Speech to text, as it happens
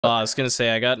I was gonna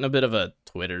say I got in a bit of a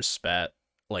Twitter spat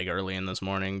like early in this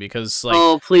morning because like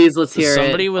Oh, please, let's hear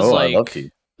somebody it. was I love like to.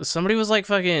 somebody was like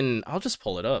fucking I'll just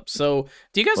pull it up. So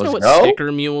do you guys know Let's what go.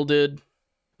 Sticker Mule did?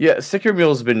 Yeah, Sticker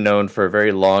Mule's been known for a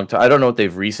very long time. I don't know what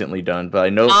they've recently done, but I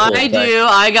know for a I fact do.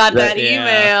 I got that Yeah.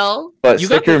 email. But You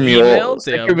got Sticker the Mule, email?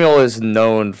 Sticker Damn. Mule is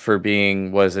known for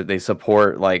being, they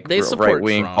support like They support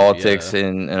right-wing Trump, politics yeah.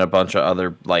 and a bunch of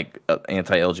other like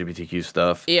anti-LGBTQ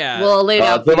stuff. Yeah. Well, laid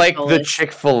out. They're for you, like the Solis.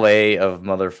 Chick-fil-A of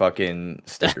motherfucking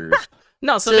stickers.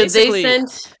 No, so So basically they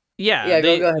sent. yeah, Yeah,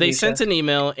 go ahead, they Misha. sent an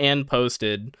email and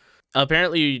posted.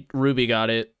 Apparently Ruby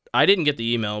got it. I didn't get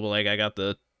the email, but like I got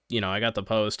the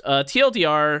post.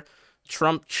 TLDR,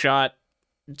 Trump shot,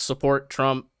 support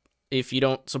Trump. If you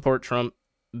don't support Trump,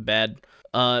 bad.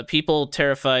 People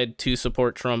terrified to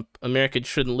support Trump. America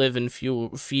shouldn't live in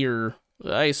fear.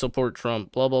 I support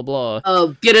Trump, blah, blah, blah.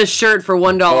 Oh, get a shirt for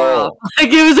 $1 Oh. off.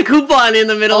 Like, it was a coupon in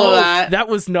the middle of that. That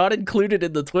was not included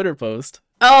in the Twitter post.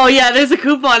 Oh, yeah, there's a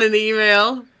coupon in the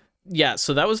email. Yeah,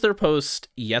 so that was their post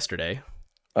yesterday.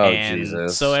 Oh, And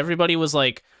Jesus. so everybody was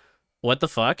like, what the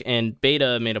fuck? And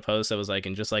Beta made a post that was like,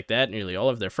 and just like that, nearly all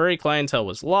of their furry clientele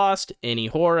was lost. Any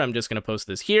whore, I'm just going to post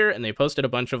this here. And they posted a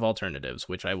bunch of alternatives,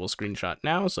 which I will screenshot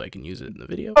now so I can use it in the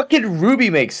video. Fucking Ruby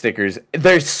makes stickers.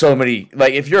 There's so many.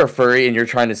 Like, if you're a furry and you're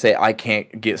trying to say I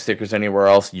can't get stickers anywhere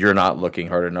else, you're not looking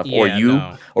hard enough. Yeah,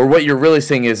 no. Or what you're really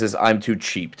saying is I'm too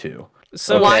cheap to.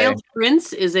 So Okay. Wild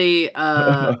Prince is a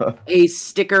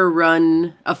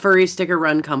furry sticker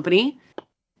run company.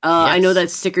 I know Yes. that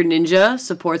Sticker Ninja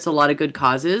supports a lot of good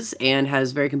causes and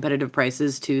has very competitive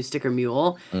prices to Sticker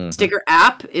Mule. Mhm. Sticker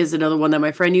App is another one that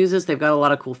my friend uses. They've got a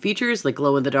lot of cool features like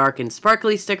glow in the dark and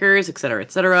sparkly stickers, etc.,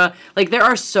 etc. Like there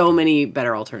are so many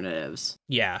better alternatives.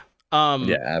 yeah.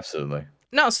 Yeah, absolutely.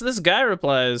 No, so this guy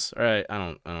replies, all right, I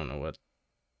don't know what,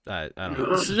 I don't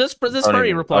know. So this I don't furry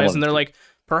even- I replies, want and they're to- like,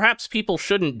 perhaps people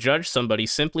shouldn't judge somebody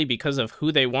simply because of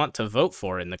who they want to vote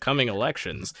for in the coming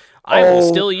elections. I will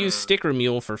still use Sticker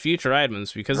Mule for future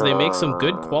items because they make some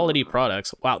good quality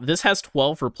products. Wow, this has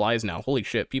 12 replies now. Holy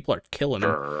shit, people are killing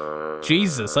him.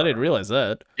 Jesus, I didn't realize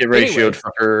that. Get ratioed,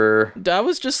 fucker. I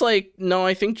was just like, no,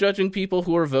 I think judging people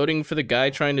who are voting for the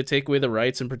guy trying to take away the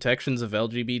rights and protections of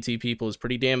LGBT people is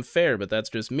pretty damn fair, but that's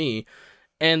just me.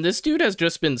 And this dude has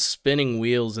just been spinning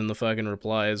wheels in the fucking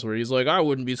replies where he's like, I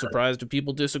wouldn't be surprised if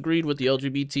people disagreed with the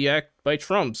LGBT Act by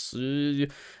Trump's,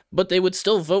 but they would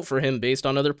still vote for him based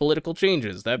on other political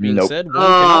changes. That being Nope. said, one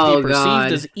cannot be perceived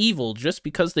God. as evil just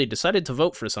because they decided to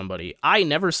vote for somebody. I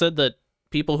never said that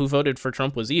people who voted for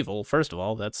Trump was evil. First of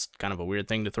all, that's kind of a weird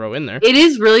thing to throw in there. It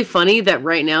is really funny that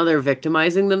right now they're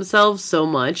victimizing themselves so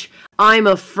much. I'm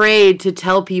afraid to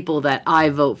tell people that I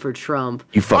vote for Trump.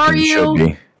 You fucking Are should you?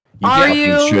 be. You Are fucking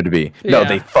you? should be. No, Yeah.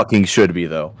 they fucking should be,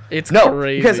 though. It's No,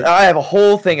 crazy. because I have a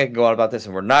whole thing I can go on about this,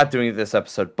 and we're not doing it this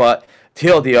episode, but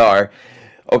TLDR,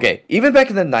 okay, even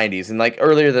back in the 90s, and like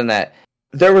earlier than that,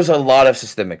 there was a lot of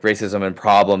systemic racism and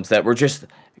problems that were just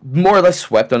more or less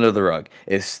swept under the rug.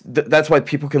 That's why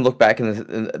people can look back in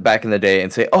the day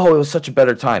and say, "Oh, it was such a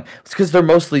better time." It's because they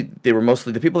were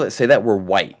mostly the people that say that were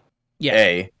white,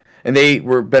 Yeah. and they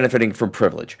were benefiting from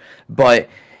privilege. But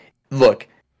look,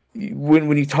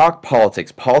 when you talk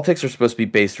politics are supposed to be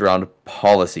based around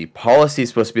policy. Policy is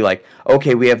supposed to be like,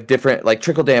 okay, we have different like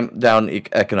trickle down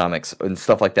economics and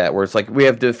stuff like that, where it's like we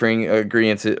have differing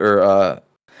agreements or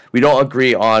we don't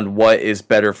agree on what is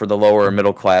better for the lower and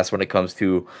middle class when it comes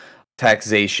to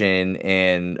taxation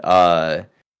and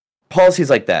policies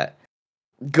like that,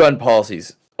 gun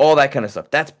policies, all that kind of stuff.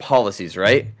 That's policies,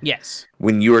 right? Yes.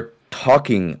 When you're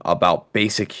talking about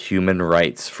basic human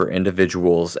rights for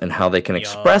individuals and how they can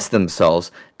express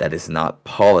themselves, that is not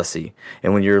policy.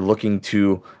 And when you're looking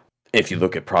to, if you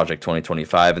look at Project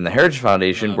 2025 and the Heritage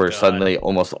Foundation, where suddenly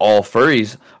almost all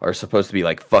furries are supposed to be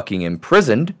like fucking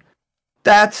imprisoned,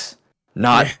 that's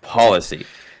not policy.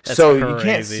 So you can't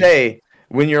crazy. say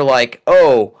when you're like,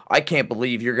 oh, I can't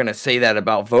believe you're going to say that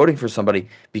about voting for somebody,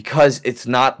 because it's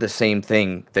not the same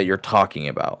thing that you're talking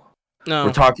about. No.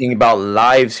 We're talking about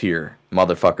lives here,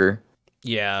 motherfucker.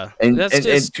 Yeah. And, That's and,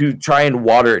 just... and to try and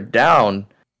water it down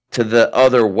to the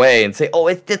other way and say, oh,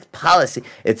 it's just policy.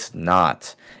 It's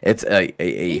not. It's a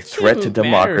It threat to shouldn't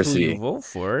matter who democracy. you vote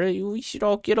for. We should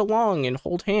all get along and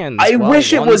hold hands. I while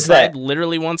wish it one was side that.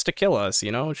 literally wants to kill us,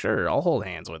 you know? Sure, I'll hold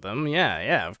hands with them.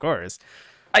 Yeah, of course.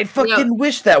 I fucking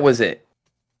wish that was it.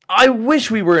 I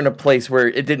wish we were in a place where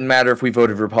it didn't matter if we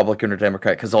voted Republican or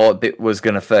Democrat, because all it was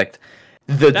going to affect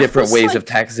the different was ways like- of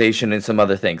taxation and some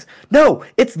other things. No,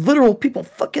 it's literal people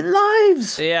fucking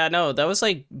lives. Yeah, no, that was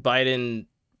like Biden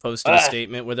posted a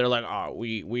statement where they're like, "Oh,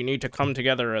 we need to come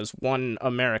together as one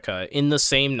America." In the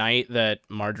same night that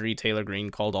Marjorie Taylor Greene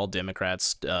called all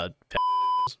Democrats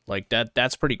like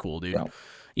that's pretty cool, dude. Yeah.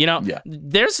 You know, Yeah.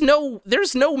 there's no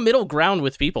middle ground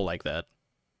with people like that.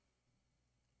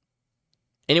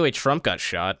 Anyway, Trump got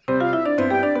shot.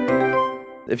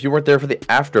 If you weren't there for the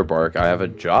afterbark, I have a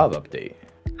job update.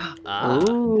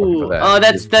 Ooh. that. Oh,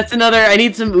 that's another. I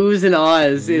need some oohs and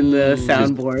ahs in the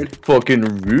soundboard. Fucking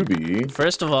Ruby.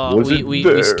 First of all, Was we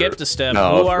it skipped a step.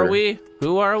 No, Who are we?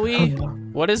 Who are we?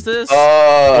 What is this?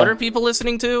 Uh, What are people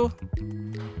listening to?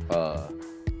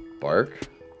 Bark?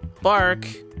 Bark.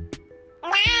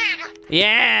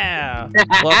 Yeah.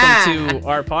 Welcome to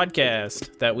our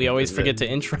podcast that we always forget to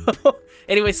intro.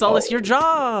 Anyway, Solis, your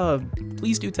job.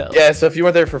 Please do tell. Yeah, so if you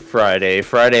weren't there for Friday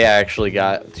I actually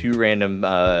got 2 random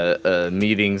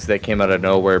meetings that came out of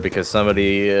nowhere because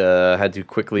somebody had to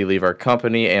quickly leave our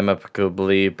company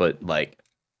amicably, but like,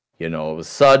 you know, it was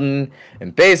sudden.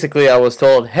 And basically I was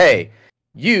told, hey,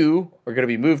 you are going to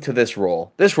be moved to this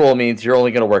role. This role means you're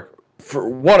only going to work for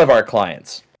one of our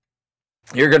clients.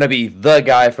 You're going to be the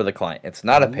guy for the client. It's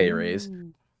not a pay raise,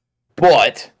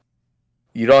 but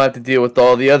you don't have to deal with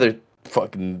all the other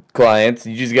fucking clients.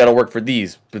 You just got to work for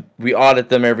these. But we audit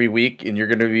them every week, and you're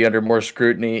going to be under more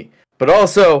scrutiny. But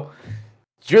also,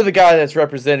 you're the guy that's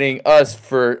representing us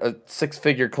for a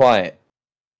 6-figure client.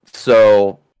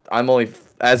 So I'm only,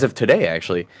 as of today,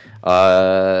 actually,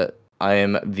 I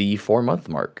am the 4-month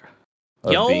mark.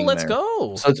 Yo, let's there.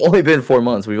 go. So it's only been 4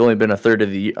 months. We've only been a third of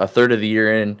the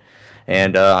year in,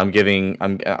 and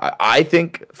I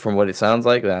think from what it sounds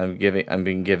like that I'm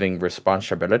being given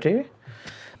responsibility.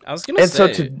 I was gonna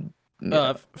say,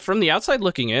 yeah. from the outside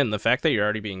looking in, the fact that you're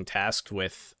already being tasked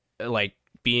with like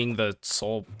being the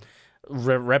sole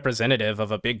representative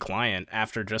of a big client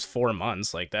after just 4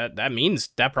 months, like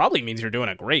that probably means you're doing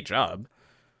a great job.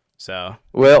 So,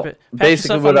 well,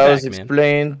 basically what I was man.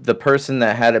 explained, the person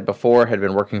that had it before had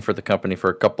been working for the company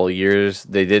for a couple of years.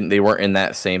 They weren't in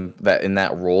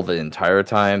that role the entire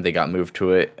time. They got moved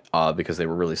to it because they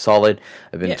were really solid.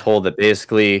 I've been told that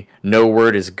basically no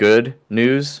word is good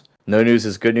news. No news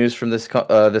is good news from this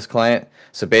client.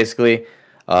 So basically,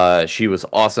 she was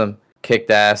awesome,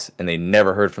 kicked ass, and they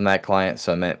never heard from that client.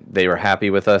 So it meant they were happy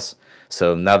with us.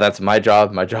 So now that's my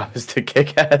job. My job is to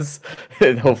kick ass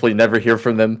and hopefully never hear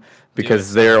from them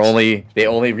because they only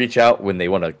reach out when they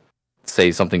want to say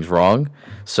something's wrong.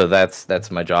 So that's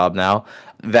my job now.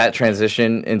 That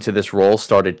transition into this role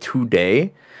started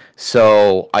today.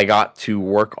 So I got to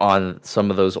work on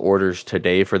some of those orders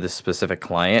today for this specific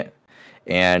client.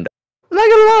 And I'm not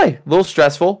gonna lie, a little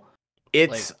stressful.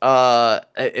 It's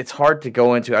hard to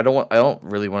go into. I don't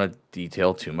really want to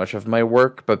detail too much of my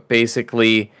work, but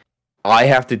basically I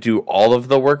have to do all of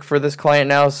the work for this client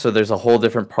now, so there's a whole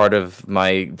different part of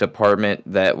my department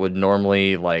that would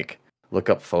normally like look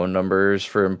up phone numbers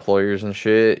for employers and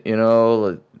shit, you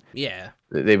know? Yeah.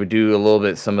 They would do a little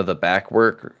bit some of the back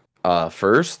work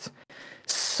first.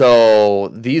 So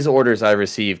these orders I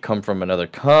receive come from another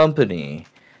company,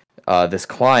 this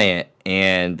client,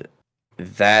 and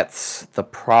that's the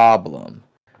problem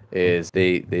is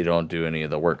they don't do any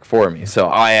of the work for me. So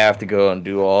I have to go and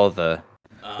do all the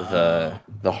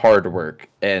hard work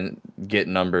and get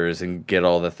numbers and get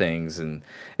all the things, and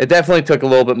it definitely took a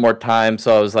little bit more time.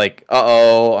 So I was like,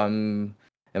 am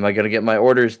I gonna get my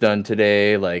orders done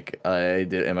today? Like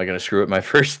am I gonna screw it my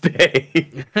first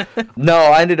day? No,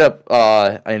 I ended up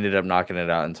knocking it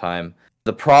out in time.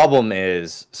 The problem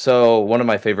is, so one of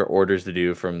my favorite orders to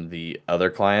do from the other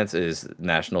clients is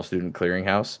National Student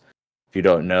Clearinghouse. If you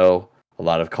don't know, a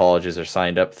lot of colleges are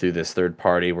signed up through this third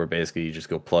party where basically you just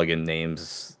go plug in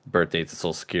names, birth dates, and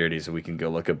social security so we can go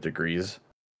look up degrees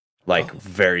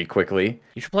very quickly.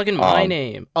 You should plug in my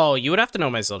name. Oh, you would have to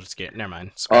know my social security. Never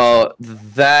mind.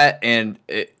 That and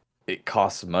it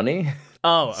costs money.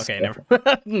 Oh, okay,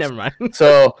 never mind.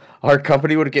 So our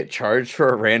company would get charged for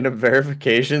a random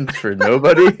verification for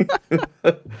nobody.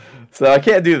 So I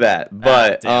can't do that.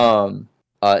 But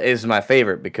it's my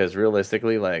favorite because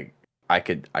realistically, like I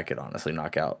could honestly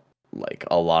knock out like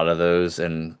a lot of those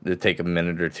and it'd take a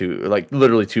minute or two, like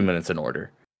literally 2 minutes in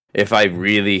order if I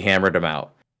really hammered them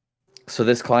out. So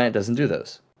this client doesn't do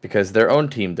those because their own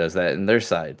team does that in their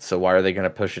side. So why are they going to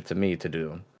push it to me to do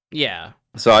them? Yeah.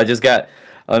 So I just got,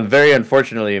 very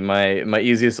unfortunately, my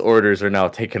easiest orders are now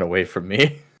taken away from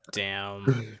me.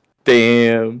 Damn.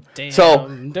 So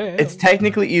it's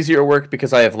technically easier work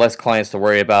because I have less clients to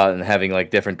worry about and having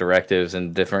like different directives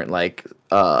and different like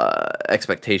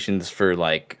expectations for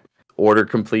like order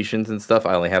completions and stuff.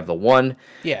 I only have the one.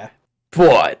 Yeah.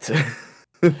 But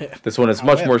this one is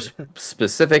much more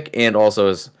specific and also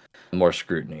is more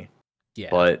scrutiny. Yeah.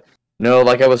 But no,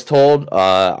 like I was told,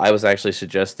 I was actually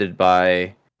suggested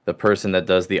by the person that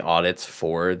does the audits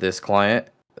for this client,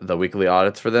 the weekly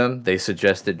audits for them. They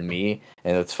suggested me,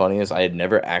 and what's funny is I had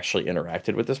never actually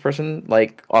interacted with this person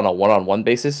like on a one-on-one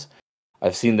basis.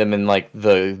 I've seen them in like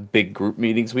the big group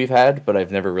meetings we've had, but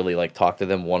I've never really like talked to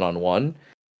them one-on-one.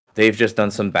 They've just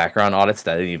done some background audits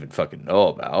that I didn't even fucking know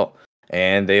about.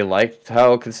 And they liked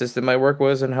how consistent my work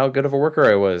was and how good of a worker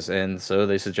I was. And so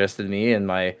they suggested me, and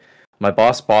my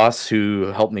boss who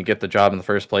helped me get the job in the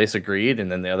first place agreed,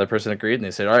 and then the other person agreed, and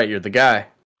they said, all right, you're the guy.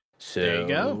 So there you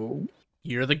go.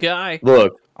 You're the guy.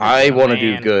 Look, I want to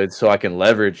do man. good so I can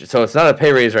leverage. So it's not a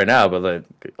pay raise right now, but like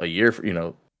a year,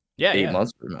 8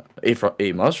 months from now,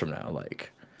 8 months from now,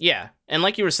 like. Yeah, and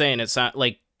like you were saying, it's not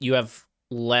like you have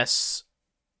less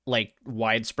like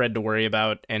widespread to worry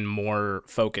about and more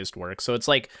focused work. So it's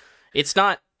like it's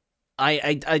not.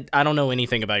 I don't know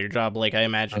anything about your job. Like I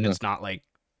imagine it's not like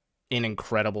an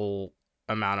incredible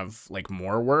amount of like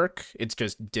more work. It's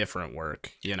just different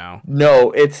work, you know.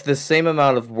 No, it's the same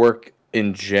amount of work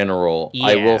in general. Yeah.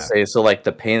 I will say, so like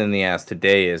the pain in the ass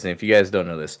today is, and if you guys don't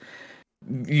know this,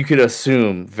 you could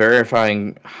assume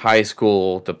verifying high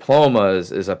school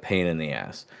diplomas is a pain in the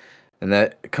ass. And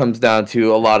that comes down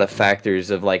to a lot of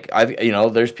factors of like,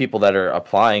 there's people that are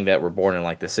applying that were born in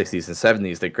like the 60s and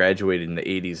 70s that graduated in the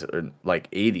 80s or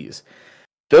like 80s.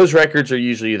 Those records are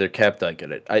usually either kept, I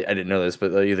didn't know this,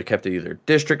 but they're either kept at either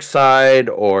district side,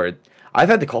 or I've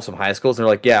had to call some high schools and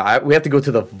they're like, yeah, we have to go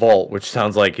to the vault, which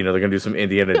sounds like, they're going to do some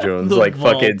Indiana Jones, like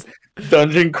vault. Fucking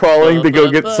dungeon crawling to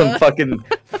go get some fucking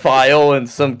file in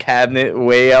some cabinet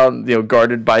way out,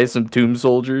 guarded by some tomb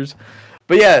soldiers.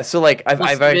 But yeah, so like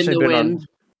I've actually been on.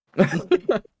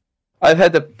 I've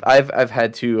had to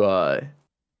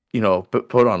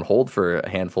put on hold for a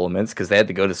handful of minutes because they had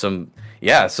to go to some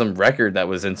record that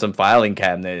was in some filing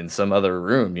cabinet in some other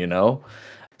room,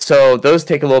 So those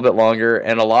take a little bit longer,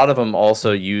 and a lot of them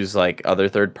also use like other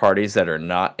third parties that are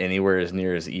not anywhere as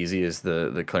near as easy as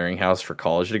the clearinghouse for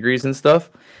college degrees and stuff.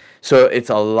 So it's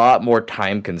a lot more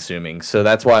time consuming. So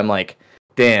that's why I'm like,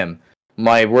 damn,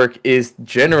 my work is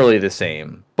generally the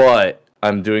same, but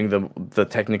I'm doing the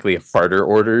technically harder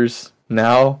orders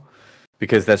now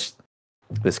because this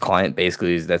client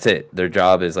basically that's it. Their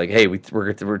job is like, hey,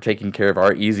 we're taking care of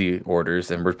our easy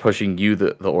orders, and we're pushing you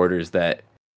the orders that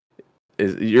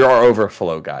you're our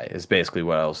overflow guy is basically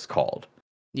what I was called.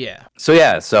 Yeah. So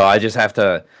I just have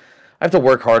to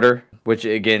work harder, which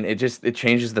again it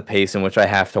changes the pace in which I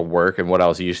have to work and what I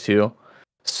was used to.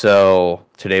 So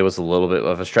today was a little bit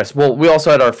of a stress. Well, we also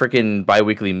had our freaking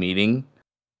biweekly meeting,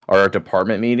 our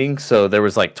department meeting, so there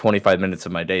was like 25 minutes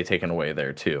of my day taken away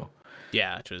there too.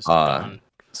 Yeah, just done.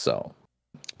 So,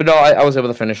 but no, I was able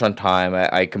to finish on time.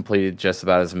 I completed just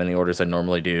about as many orders as I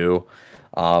normally do.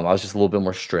 I was just a little bit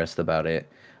more stressed about it.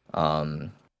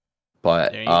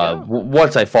 But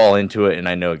once I fall into it and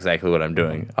I know exactly what I'm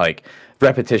doing, like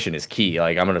repetition is key.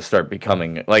 Like I'm gonna start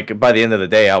becoming like by the end of the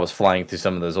day, I was flying through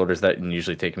some of those orders that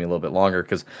usually take me a little bit longer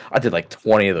because I did like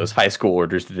 20 of those high school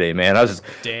orders today, man. I was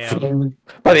just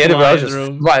by the end of it, I was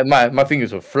just my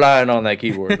fingers were flying on that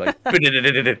keyboard like.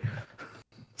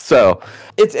 So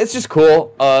it's just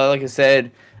cool. Like I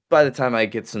said, by the time I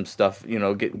get some stuff,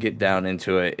 get down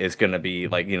into it, it's gonna be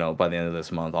like by the end of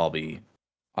this month, I'm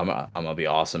gonna be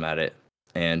awesome at it,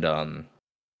 and I'm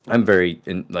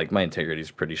my integrity is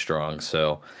pretty strong,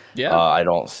 so yeah, I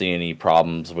don't see any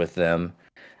problems with them,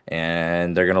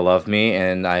 and they're gonna love me,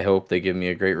 and I hope they give me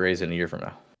a great raise in a year from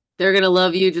now. They're gonna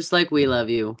love you just like we love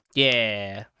you.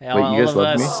 Yeah. Wait, you guys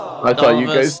love me? I thought you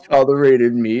guys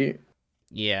tolerated me.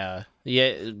 Yeah.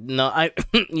 Yeah, no,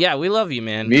 yeah, we love you,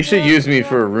 man. Misha used me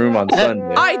for a room on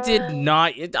Sunday. I did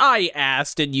not. I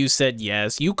asked and you said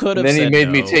yes. You could have said no. Then he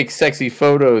made me take sexy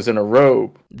photos in a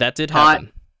robe. That did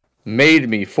happen.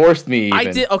 Forced me even. I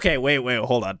did. Okay, wait,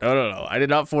 hold on. No. I did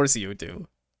not force you to.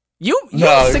 You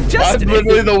suggested I'm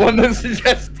literally the one that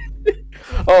suggested it.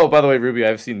 Oh, by the way, Ruby,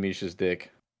 I've seen Misha's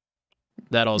dick.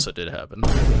 That also did happen.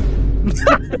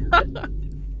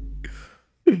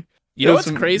 You know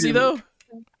what's crazy, though?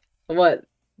 What?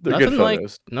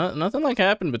 Nothing like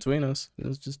happened between us. It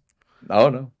was just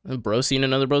no. Bro seen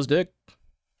another bro's dick.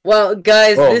 Well,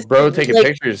 guys, bro taking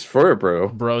pictures for a bro.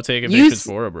 Bro taking pictures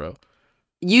for a bro.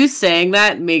 You saying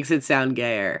that makes it sound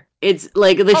gayer. It's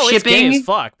like the shipping. It's gay as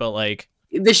fuck, but like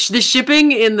the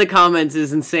shipping in the comments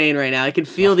is insane right now. I can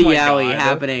feel the yaoi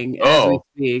happening as we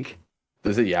speak.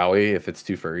 Is it yaoi if it's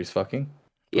two furries fucking?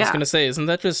 Yeah. I was gonna say, isn't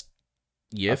that just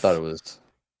Yif? I thought it was.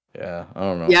 Yeah, I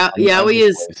don't know. Yeah,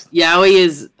 yaoi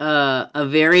is a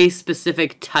very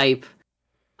specific type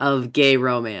of gay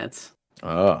romance.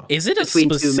 Oh, is it a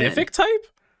specific type?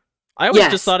 I always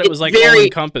Yes, just thought it was it's like very- all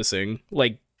encompassing,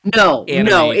 like No,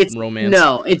 anime it's romance.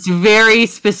 no, it's very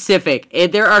specific.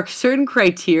 There are certain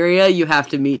criteria you have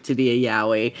to meet to be a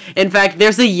yaoi. In fact,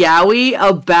 there's a yaoi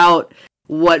about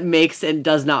what makes and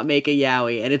does not make a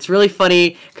yaoi, and it's really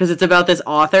funny because it's about this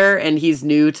author and he's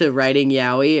new to writing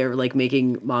yaoi or like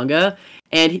making manga,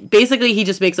 and basically he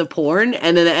just makes a porn,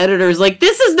 and then the editor's like,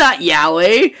 "This is not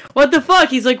yaoi. What the fuck?"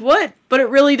 He's like, "What?" But it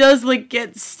really does like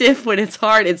get stiff when it's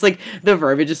hard. It's like the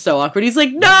verbiage is so awkward. He's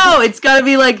like, "No, it's gotta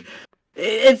be like."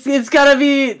 It's gotta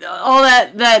be all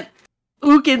that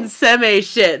uken seme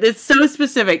shit. It's so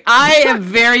specific. I am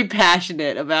very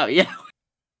passionate about yaoi.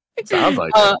 Sounds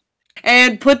like it.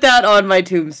 And put that on my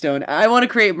tombstone. I want to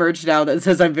create merch now that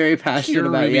says I'm very passionate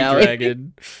about yaoi.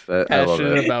 PureRubyDragon. I love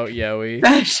Passionate it. about yaoi.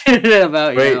 Passionate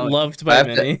about Wait, yaoi. Loved by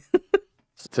many.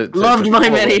 Loved by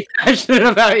many. Passionate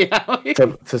about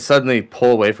yaoi. To suddenly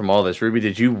pull away from all this, Ruby,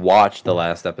 did you watch the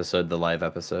last episode, the live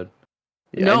episode?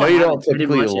 Yeah, No, I know I you haven't. don't I didn't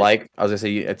typically watch it. like. I was gonna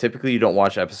say, typically you don't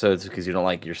watch episodes because you don't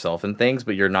like yourself and things,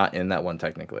 but you're not in that one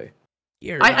technically.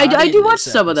 I do watch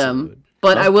some of them,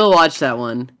 but I will watch that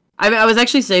one. I was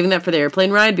actually saving that for the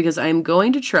airplane ride because I'm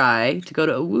going to try to go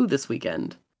to Owu this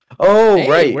weekend. Oh, Hey,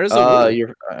 right. where's the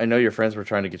I know your friends were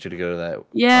trying to get you to go to that.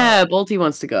 Yeah, Bolty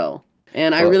wants to go,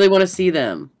 and I well- really want to see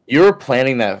them. You were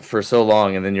planning that for so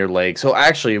long, and then your leg. So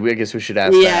actually, I guess we should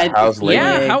ask Yeah, that. How's leg?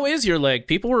 Yeah, leg. how is your leg?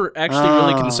 People were actually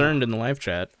really Oh. concerned in the live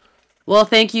chat. Well,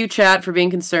 thank you, chat, for being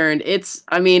concerned. It's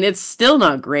still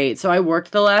not great. So I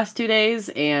worked the last 2 days,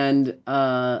 and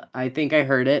I think I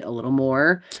hurt it a little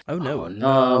more. Oh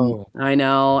no. I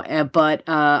know, but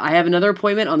I have another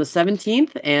appointment on the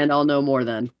 17th, and I'll know more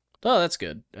then. Oh, that's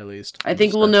good, at least. I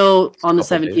think we'll know on the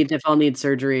Couple days. 17th if I'll need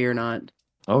surgery or not.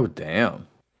 Oh, damn.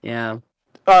 Yeah.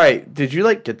 All right. Did you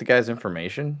get the guy's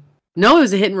information? No, it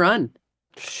was a hit and run.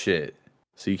 Shit.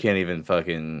 So you can't even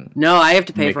fucking No, I have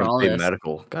to pay make for him all pay this.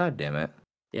 medical. God damn it.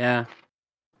 Yeah.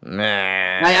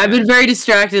 Nah. I've been very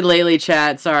distracted lately,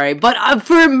 chat. Sorry, but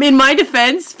in my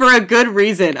defense, for a good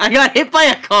reason. I got hit by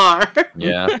a car.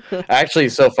 Yeah. Actually,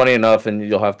 so funny enough, and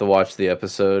you'll have to watch the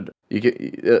episode.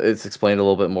 It's explained a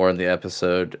little bit more in the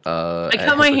episode. I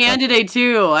cut my hand today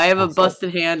too. I have a Awesome.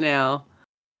 busted hand now.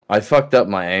 I fucked up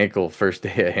my ankle first day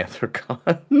at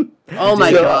Anthrocon. Oh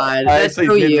my So, god, I that's actually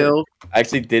so didn't- you. I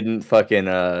actually didn't fucking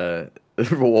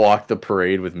walk the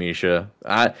parade with Misha.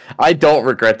 I don't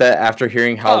regret that after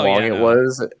hearing how Oh, long yeah, it no.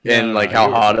 was and No, how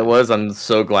you're hot it fine. was. I'm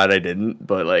so glad I didn't.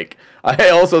 But I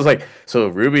also was like, so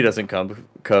Ruby doesn't come.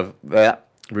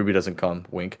 Ruby doesn't come.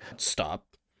 Wink. Stop.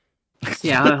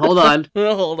 Yeah, hold on.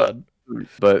 Hold on.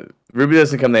 But Ruby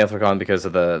doesn't come to Anthrocon because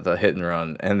of the hit and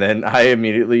run. And then I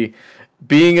immediately,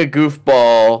 being a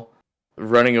goofball,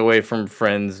 running away from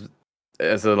friends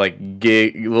as a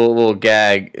little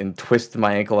gag and twist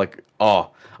my ankle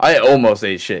I almost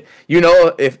ate shit.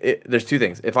 If there's two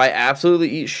things. If I absolutely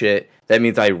eat shit, that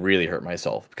means I really hurt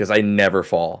myself because I never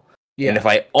fall. Yeah. And if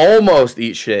I almost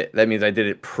eat shit, that means I did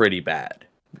it pretty bad.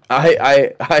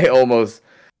 I almost,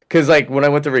 because when I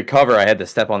went to recover, I had to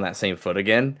step on that same foot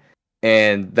again.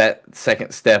 And that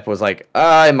second step was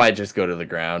I might just go to the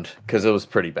ground because it was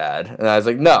pretty bad. And I was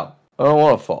like, no, I don't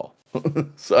want to fall.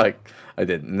 So I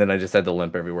didn't. And then I just had to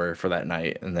limp everywhere for that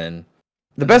night. And then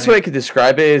the best way I could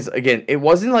describe it is, again, it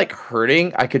wasn't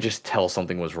hurting. I could just tell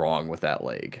something was wrong with that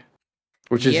leg.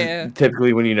 Which is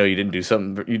typically when you didn't do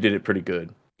something, you did it pretty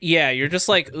good. Yeah, you're just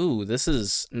ooh, this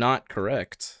is not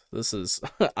correct. This is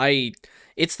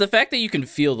it's the fact that you can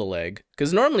feel the leg,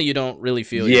 because normally you don't really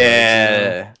feel your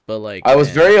legs, but I was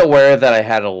very aware that I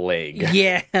had a leg.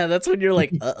 Yeah, that's when you're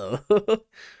uh-oh.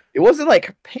 It wasn't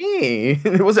pain.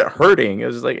 It wasn't hurting. It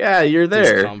was just yeah, you're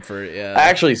there. Discomfort, yeah.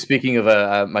 Actually, speaking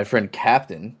of my friend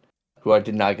Captain, who I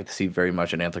did not get to see very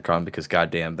much at Anthrocon because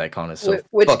goddamn that con is so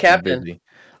Which fucking Captain? busy.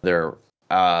 They're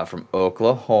from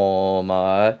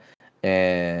Oklahoma,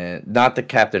 and not the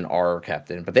Captain our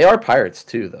Captain, but they are pirates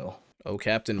too, though. Oh,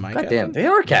 Captain, my Goddamn, Captain. they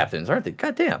are captains, aren't they?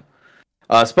 Goddamn.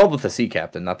 Spelled with the C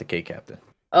Captain, not the K Captain.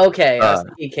 Okay, I was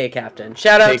thinking K Captain.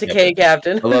 Shout out to K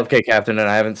Captain. I love K Captain, and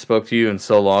I haven't spoke to you in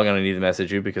so long, and I need to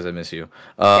message you because I miss you.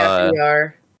 Captain, we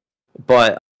are.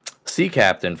 But Sea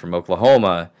Captain from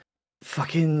Oklahoma,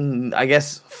 fucking, I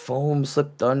guess, foam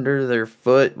slipped under their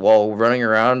foot while running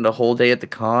around the whole day at the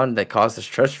con that caused a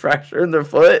stress fracture in their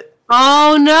foot.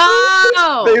 Oh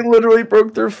no! They literally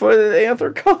broke their foot at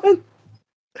Anthrocon.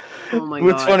 Oh my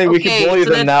It's god. funny, we can bully them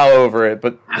that's- now over it,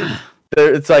 but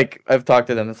it's I've talked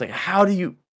to them, it's how do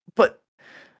you,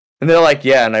 and they're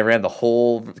yeah, and I ran the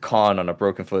whole con on a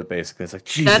broken foot, basically. It's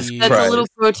Jesus That's Christ. a little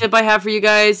pro tip I have for you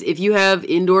guys. If you have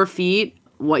indoor feet,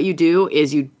 what you do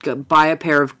is you buy a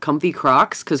pair of comfy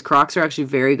Crocs, because Crocs are actually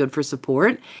very good for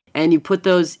support, and you put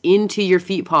those into your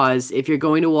feet paws if you're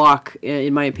going to walk,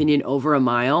 in my opinion, over a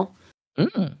mile.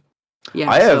 Yeah,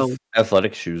 I have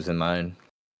athletic shoes in mine.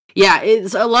 Yeah,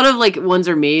 it's a lot of like ones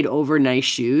are made over nice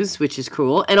shoes, which is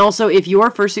cool. And also, if you're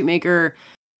a fursuit maker,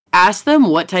 ask them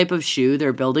what type of shoe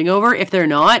they're building over. If they're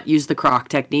not, use the Croc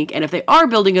technique. And if they are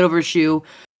building it over a shoe,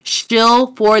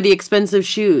 shill for the expensive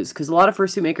shoes, because a lot of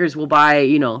fursuit makers will buy,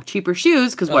 cheaper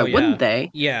shoes, because why wouldn't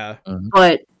they? Yeah.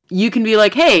 But you can be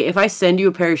like, hey, if I send you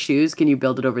a pair of shoes, can you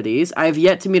build it over these? I've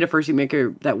yet to meet a fursuit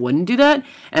maker that wouldn't do that,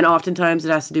 and oftentimes it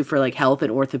has to do for like health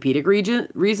and orthopedic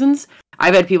reasons.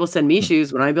 I've had people send me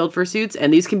shoes when I build fursuits,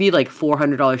 and these can be like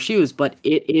 $400 shoes, but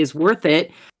it is worth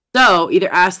it. So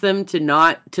either ask them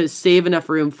to save enough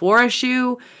room for a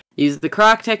shoe, use the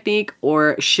Croc technique,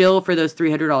 or shill for those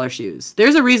 $300 shoes.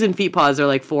 There's a reason feet paws are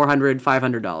like $400,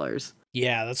 $500.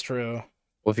 Yeah, that's true.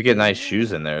 Well, if you get nice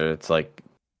shoes in there, it's like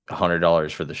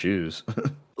 $100 for the shoes.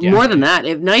 Yeah. More than that.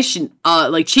 If nice,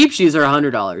 like cheap shoes are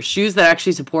 $100. Shoes that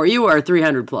actually support you are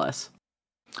 $300 plus.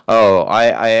 Oh,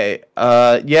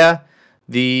 yeah.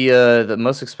 The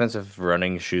most expensive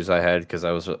running shoes I had, because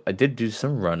I did do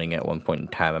some running at one point in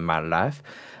time in my life.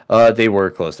 They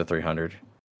were close to $300.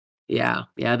 Yeah,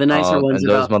 the nicer ones. And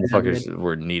those motherfuckers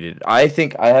were needed. I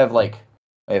think I have $40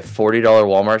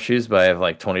 Walmart shoes, but I have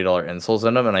like $20 insoles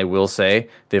in them, and I will say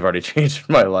they've already changed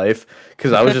my life,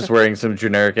 because I was just wearing some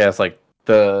generic ass like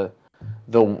the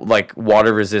like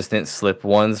water resistant slip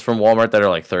ones from Walmart that are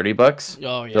like $30.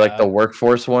 Oh yeah, they're like the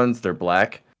workforce ones. They're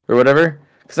black or whatever.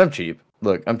 Because I'm cheap.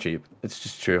 Look, I'm cheap. It's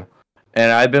just true.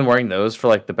 And I've been wearing those for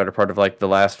like the better part of like the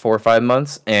last 4 or 5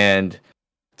 months, and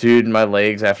dude, my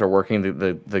legs after working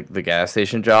the gas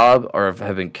station job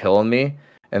have been killing me.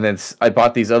 And then I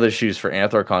bought these other shoes for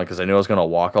Anthrocon because I knew I was going to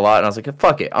walk a lot. And I was like,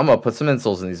 fuck it, I'm going to put some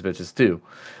insoles in these bitches too.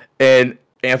 And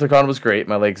Anthrocon was great.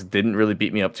 My legs didn't really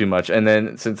beat me up too much. And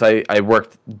then since I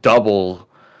worked double,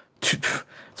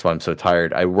 that's why I'm so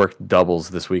tired. I worked doubles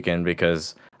this weekend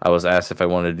because I was asked if I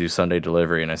wanted to do Sunday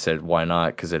delivery. And I said, why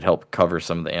not? Because it helped cover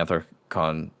some of the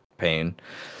Anthrocon pain.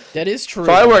 That is true.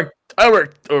 So I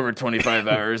worked over 25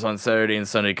 hours on Saturday and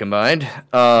Sunday combined.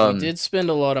 We did spend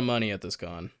a lot of money at this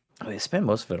con. They spend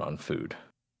most of it on food.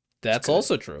 That's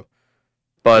also true.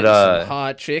 But some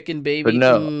hot chicken, baby. But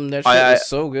no, that shit was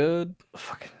so good.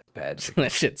 Fucking bad chicken.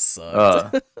 That shit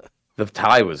sucked. The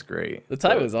Thai was great. The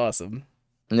Thai was awesome.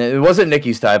 And it wasn't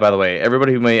Nikki's Thai, by the way.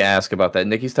 Everybody who may ask about that,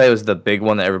 Nikki's Thai was the big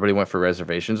one that everybody went for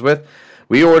reservations with.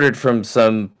 We ordered from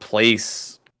some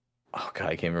place. Oh god, I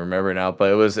can't even remember now, but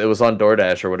it was on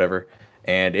DoorDash or whatever,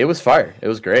 and it was fire. It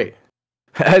was great.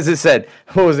 As it said,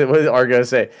 what did Argo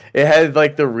say? It had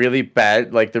like the really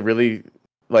bad, like the really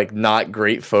like not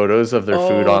great photos of their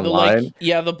food online.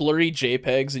 The blurry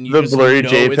JPEGs, and the blurry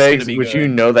JPEGs, which you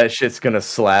know that shit's gonna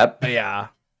slap. Yeah.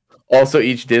 Also,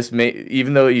 each dish,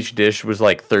 even though each dish was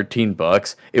like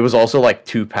 $13, it was also like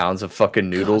 2 pounds of fucking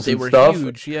noodles and stuff.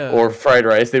 Huge, yeah. Or fried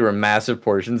rice. They were massive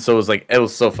portions, so it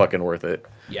was so fucking worth it.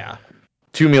 Yeah.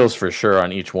 2 meals for sure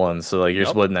on each one, so like you're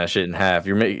splitting that shit in half.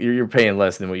 You're paying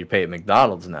less than what you pay at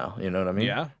McDonald's now. You know what I mean?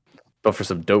 Yeah. But for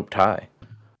some dope Thai.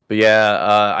 But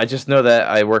yeah, I just know that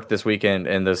I worked this weekend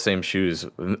in those same shoes.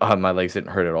 My legs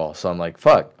didn't hurt at all, so I'm like,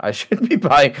 fuck, I should be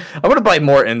buying. I'm gonna buy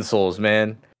more insoles,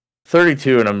 man.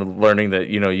 32, and I'm learning that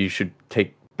you should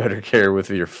take better care with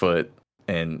your foot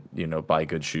and buy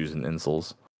good shoes and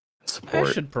insoles. Support.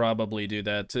 I should probably do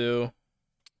that too,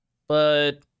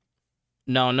 but.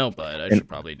 I should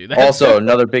probably do that. Also,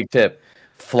 another big tip: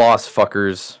 floss,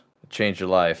 fuckers, change your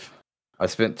life. I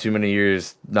spent too many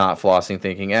years not flossing,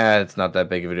 thinking, it's not that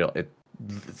big of a deal.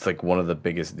 It's like one of the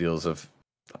biggest deals of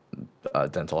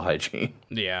dental hygiene.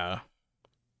 Yeah.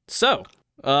 So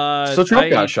Trump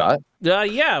got shot.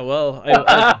 Yeah. Well,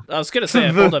 I was gonna say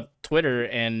I pulled up Twitter,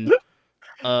 and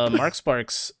Mark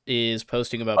Sparks is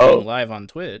posting about being live on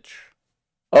Twitch.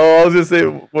 Oh, I was gonna say,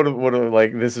 what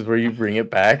like this is where you bring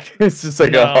it back. It's just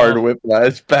like a hard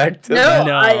whiplash back to.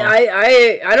 No,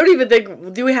 I don't even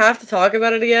think. Do we have to talk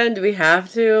about it again? Do we have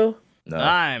to? No.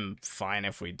 I'm fine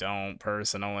if we don't.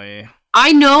 Personally,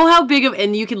 I know how big of,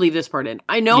 and you can leave this part in.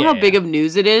 I know how big of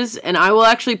news it is, and I will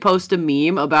actually post a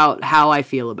meme about how I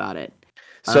feel about it.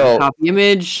 So copy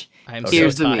image. I'm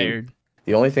Here's so tired.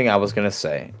 The only thing I was gonna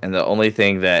say, and the only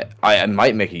thing that I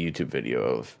might make a YouTube video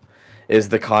of, is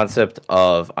the concept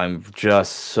of I'm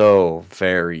just so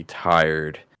very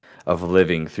tired of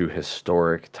living through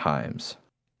historic times,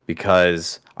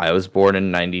 because I was born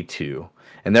in 92,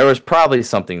 And there was probably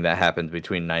something that happened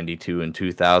between 92 and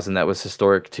 2000 that was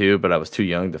historic too, but I was too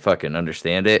young to fucking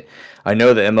understand it. I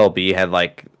know the MLB had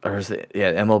like,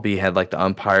 MLB had like the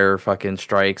umpire fucking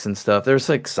strikes and stuff. There's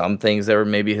like some things that were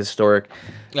maybe historic.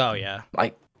 Oh yeah.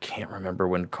 I can't remember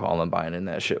when Columbine and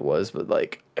that shit was, but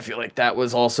like I feel like that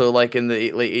was also like in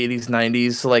the late 80s,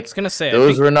 90s. So like, I was gonna say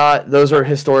those are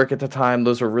historic at the time.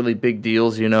 Those were really big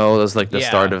deals, you know. That was like the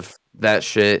start of that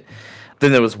shit.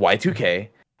 Then there was Y2K.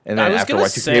 And then after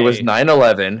Y2K was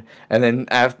 9/11, and then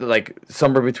after like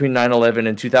somewhere between 9/11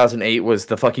 and 2008 was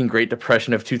the fucking Great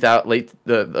Depression of the late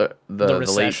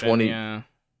 20,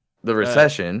 the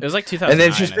recession. It was like 2009. And then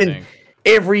it's just been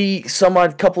every some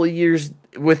odd couple of years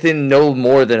within no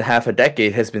more than half a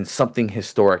decade has been something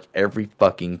historic every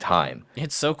fucking time.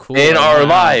 It's so cool in our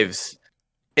lives.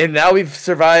 And now we've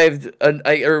survived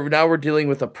or now we're dealing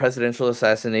with a presidential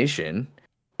assassination,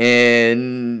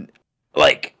 and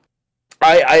like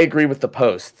I agree with the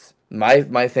posts.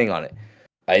 My thing on it,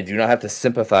 I do not have to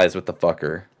sympathize with the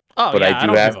fucker, but I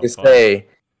do have to say,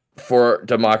 for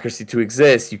democracy to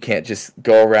exist, you can't just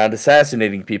go around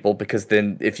assassinating people, because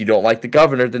then if you don't like the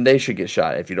governor, then they should get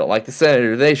shot. If you don't like the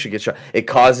senator, they should get shot. It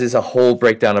causes a whole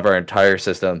breakdown of our entire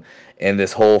system, and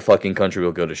this whole fucking country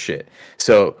will go to shit.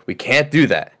 So we can't do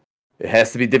that. It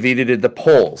has to be defeated in the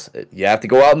polls. You have to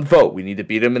go out and vote. We need to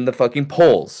beat them in the fucking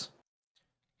polls.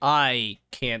 I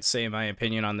can't say my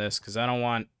opinion on this because I don't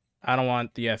want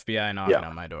the FBI knocking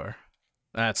on my door.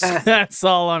 That's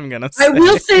all I'm gonna say.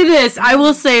 I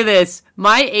will say this.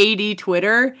 My AD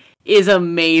Twitter is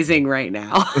amazing right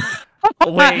now.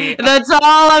 Wait, that's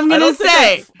all I'm gonna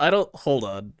say. I don't. Hold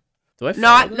on. Do I?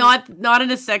 Not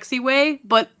in a sexy way,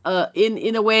 but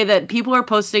in a way that people are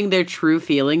posting their true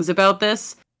feelings about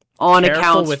this on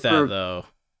accounts with that though,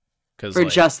 for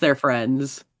just their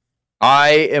friends.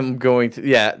 I am going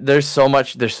to, there's so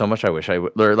much I wish I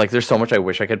would, there's so much I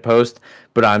wish I could post,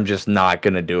 but I'm just not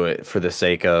going to do it for the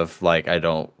sake of, like, I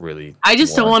don't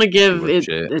want to give it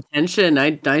attention. I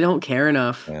don't care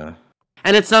enough. Yeah.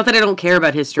 And it's not that I don't care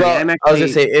about history. Well, I was going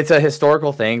to say, it's a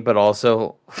historical thing, but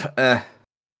also,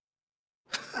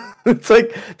 it's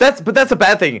like, that's a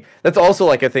bad thing. That's also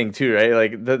like a thing too, right?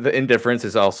 Like the indifference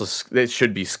is also, it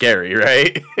should be scary,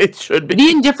 right? It should be.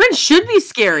 The indifference should be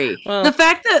scary. Well, the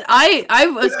fact that I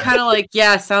was kind of like,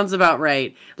 yeah, sounds about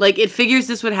right. Like, it figures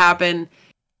this would happen.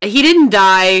 He didn't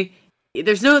die.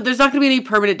 There's not going to be any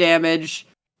permanent damage,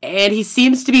 and he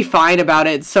seems to be fine about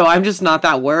it. So I'm just not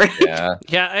that worried. Yeah.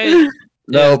 Yeah.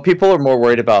 No, people are more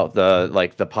worried about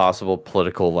the possible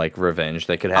political revenge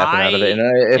that could happen out of it.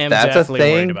 And if that's a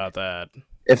thing, worried about that.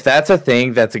 If that's a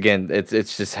thing, that's again, it's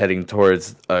just heading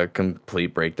towards a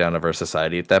complete breakdown of our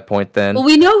society at that point. Then, well,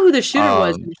 we know who the shooter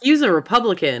was. He was a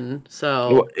Republican,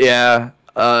 so yeah.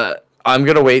 I'm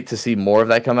gonna wait to see more of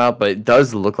that come out, but it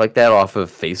does look like that off of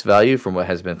face value from what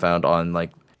has been found on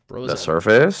the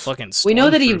surface. We know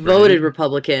that he voted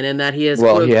Republican and that he has.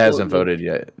 Well, he hasn't voted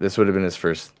yet. This would have been his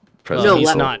first. No,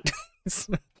 he's not.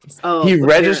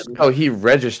 He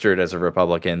registered as a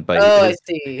Republican, but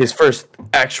his first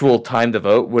actual time to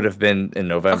vote would have been in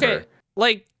November.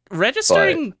 Okay,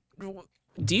 registering.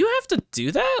 Do you have to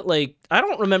do that? I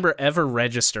don't remember ever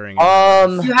registering.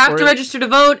 You have to register to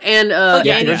vote, and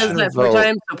Andy does that 4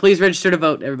 times. So please register to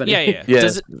vote, everybody. Yeah.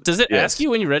 Does it ask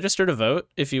you when you register to vote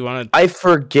if you want to? I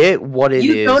forget what it is.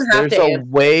 You don't have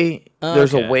to.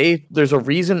 There's a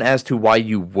reason as to why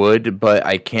you would, but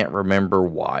I can't remember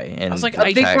why. And I was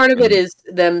a big part of it is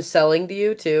them selling to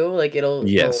you too.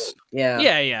 Yes.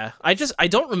 Yeah. I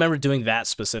don't remember doing that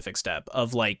specific step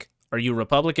of are you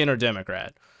Republican or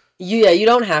Democrat? You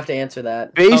don't have to answer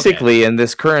that. Basically, in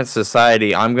this current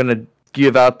society, I'm going to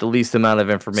give out the least amount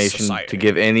of information to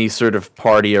give any sort of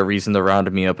party a reason to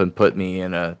round me up and put me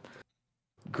in a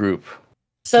group.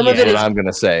 Some of it is, I'm going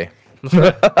to say.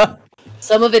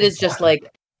 Some of it is just like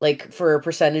for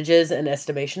percentages and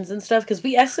estimations and stuff, because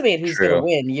we estimate who's going to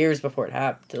win years before it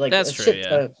happens. That's true,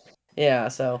 yeah.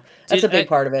 So that's a big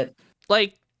part of it.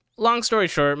 Long story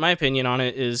short, my opinion on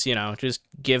it is, just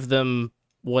give them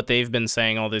what they've been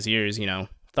saying all these years,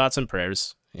 thoughts and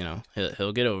prayers.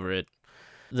 He'll get over it.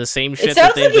 The same shit. It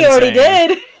sounds like he already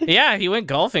did. Yeah, he went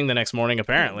golfing the next morning.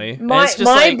 Apparently, if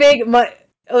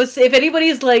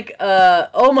anybody's like,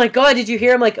 oh my god, did you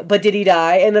hear him? But did he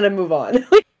die? And then I move on.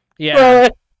 Yeah.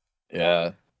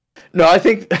 Yeah. No, I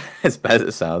think as bad as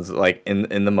it sounds,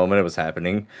 in the moment it was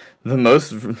happening, the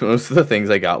most of the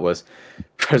things I got was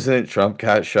President Trump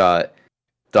got shot. ...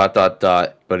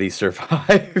 but he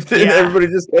survived, and everybody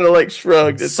just kind of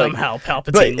shrugged. It's somehow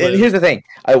Palpatine lived. And here's the thing: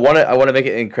 I want to make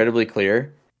it incredibly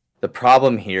clear. The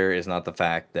problem here is not the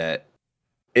fact that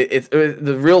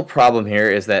the real problem here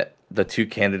is that the two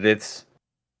candidates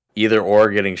either or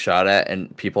getting shot at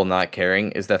and people not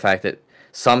caring is the fact that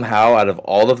somehow out of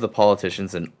all of the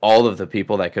politicians and all of the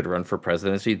people that could run for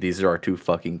presidency, these are our two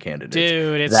fucking candidates.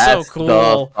 Dude, it's That's so cool.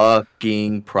 the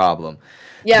fucking problem.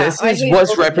 Yeah, This is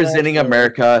what's representing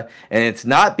America, and it's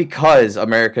not because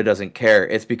America doesn't care.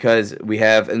 It's because we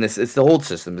have, and it's the old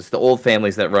system. It's the old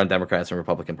families that run Democrats and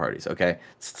Republican parties, okay?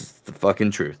 It's just the fucking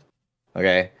truth,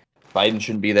 okay? Biden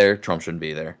shouldn't be there. Trump shouldn't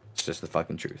be there. It's just the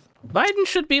fucking truth. Biden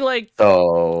should be, like,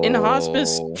 So in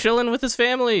hospice, chilling with his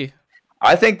family.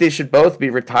 I think they should both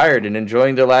be retired and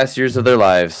enjoying their last years of their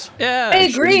lives. Yeah. I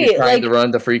agree. Trying Like, to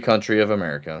run the free country of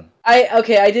America.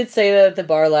 I did say that at the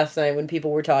bar last night when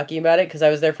people were talking about it, because I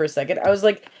was there for a second. I was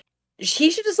like, he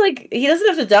should just, like, he doesn't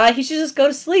have to die, he should just go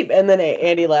to sleep. And then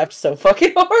Andy laughed so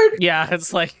fucking hard. Yeah,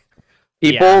 it's like...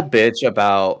 People bitch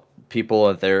about people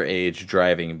at their age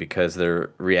driving because their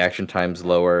reaction time's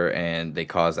lower and they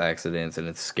cause accidents and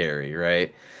it's scary,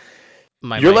 right?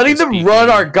 You're letting them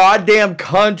run our goddamn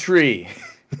country.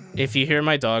 If you hear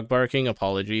my dog barking,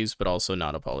 apologies, but also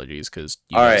not apologies because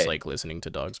you guys like listening to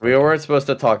dogs barking. We weren't supposed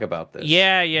to talk about this.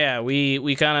 Yeah,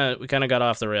 we kind of got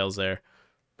off the rails there.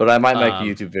 But I might make a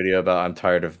YouTube video about I'm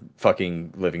tired of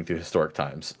fucking living through historic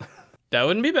times. That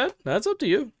wouldn't be bad. That's up to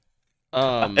you.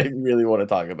 I really want to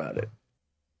talk about it.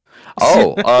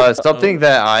 Something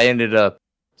that I ended up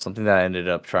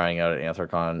trying out at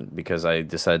Anthrocon because I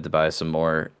decided to buy some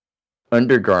more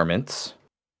undergarments.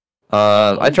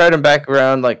 I tried them back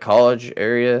around like college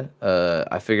area.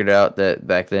 I figured out that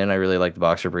back then I really liked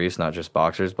boxer briefs, not just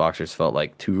boxers. Boxers felt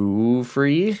like too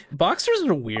free. Boxers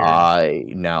are weird. I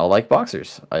now like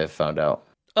boxers. I have found out.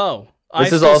 Oh,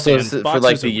 this is also for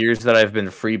like the years that I've been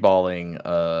freeballing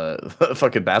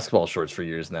fucking basketball shorts for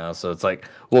years now. So it's like,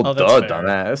 well, duh,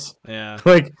 dumbass. Yeah.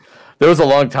 Like, there was a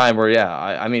long time where,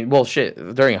 I mean, well,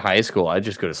 shit. During high school, I'd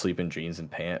just go to sleep in jeans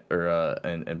and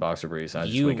and boxer briefs. And I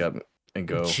just wake up and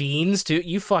go. Jeans too?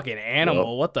 You fucking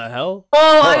animal! Yep. What the hell?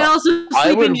 Oh, I also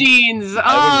sleep in jeans.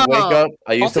 I would wake up.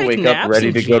 I used to wake up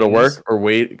ready to go to work or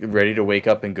ready to wake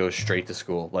up and go straight to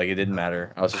school. Like it didn't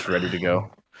matter. I was just ready to go.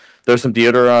 Throw some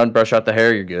deodorant on, brush out the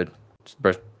hair. You're good. Just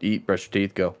brush your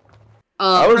teeth, go.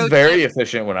 I was very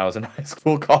efficient when I was in high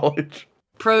school, college.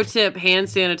 Pro tip: hand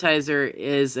sanitizer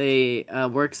is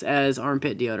works as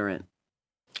armpit deodorant.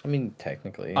 I mean,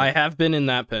 technically. I have been in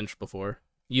that pinch before.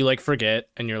 You like forget,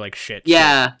 and you're like, shit.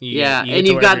 Yeah, and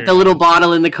you've got the little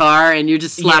bottle in the car, and you're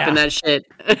just slapping that shit.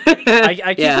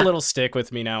 I keep a little stick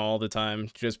with me now all the time,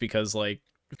 just because like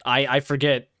I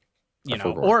forget. You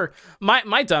know, or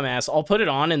my dumb ass, I'll put it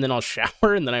on and then I'll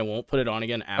shower and then I won't put it on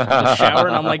again after the shower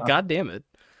and I'm like, God damn it.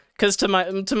 Because to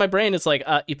my brain, it's like,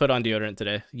 you put on deodorant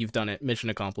today. You've done it.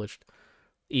 Mission accomplished.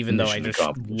 Even though I just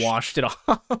washed it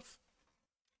off.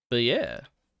 But yeah.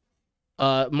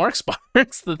 Mark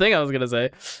Sparks, the thing I was going to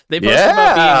say. They posted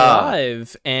about being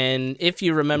live. And if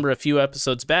you remember a few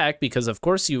episodes back, because of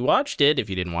course you watched it.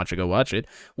 If you didn't watch it, go watch it.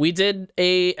 We did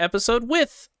a episode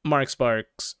with Mark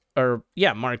Sparks. Or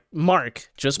Mark,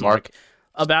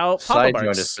 about Papa Barks. Joined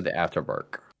us for the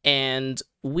afterbark. And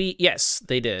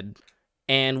they did.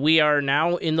 And we are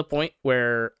now in the point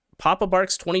where Papa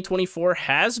Barks 2024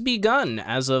 has begun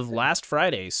as of last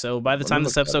Friday. So by the time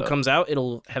this episode comes out,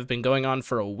 it'll have been going on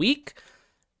for a week.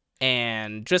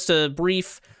 And just a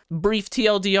brief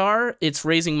TLDR, it's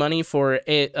raising money for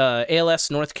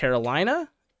ALS North Carolina.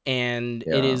 And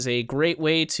it is a great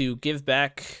way to give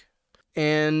back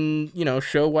and, you know,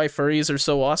 show why furries are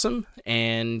so awesome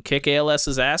and kick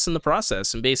ALS's ass in the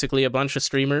process. And basically a bunch of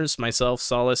streamers, myself,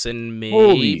 Solis, and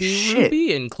maybe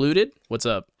Ruby included. What's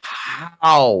up?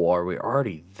 How are we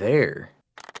already there?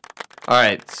 All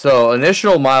right, so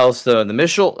initial milestone,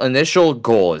 the initial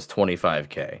goal is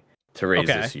 25K to raise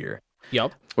this year.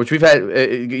 Yep. Which we've had,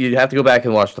 you'd have to go back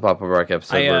and watch the Papa Bark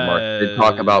episode where Mark did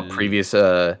talk about previous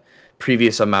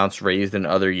amounts raised in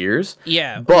other years.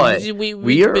 Yeah, but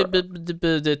we are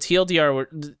the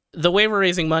TLDR. The way we're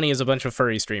raising money is a bunch of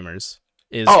furry streamers.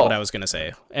 Is what I was gonna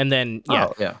say, and then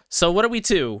So what are we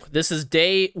to? This is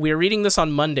we're reading this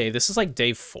on Monday. This is like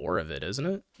day 4 of it, isn't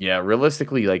it? Yeah,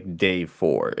 realistically, like day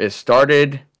 4. It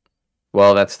started.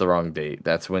 Well, that's the wrong date.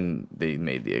 That's when they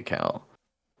made the account.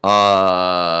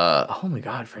 Oh my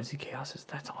God, Frenzy Chaos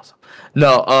that's awesome.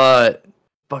 No,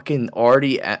 fucking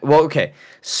already well, okay,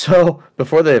 so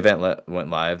before the event went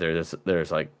live,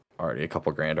 there's like already a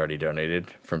couple grand already donated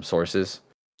from sources.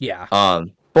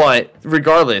 But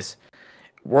regardless,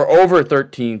 we're over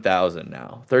 13,000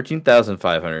 now,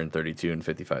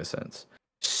 13,532.55.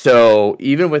 So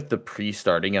even with the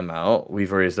pre-starting amount,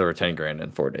 we've raised over 10 grand in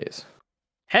 4 days.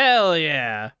 Hell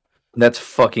yeah, that's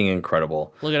fucking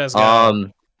incredible. Look at us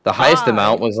go. The highest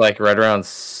amount was like right around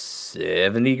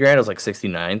 70 grand. It was like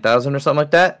 69,000 or something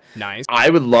like that. Nice. I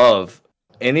would love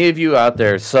any of you out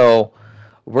there. So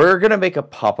we're gonna make a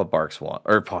Papa Barks one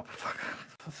or Papa.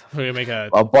 We're gonna make a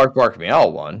Bark Meow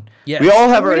one. Yes. We all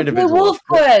have our We're individual Wolf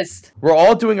Quest. We're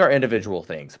all doing our individual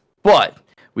things, but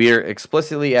we are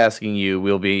explicitly asking you.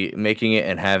 We'll be making it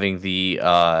and having the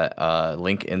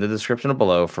link in the description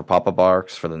below for Papa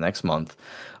Barks for the next month,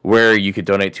 where you could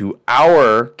donate to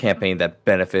our campaign that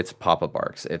benefits Papa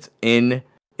Barks.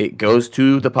 It goes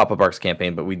to the Papa Barks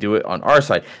campaign, but we do it on our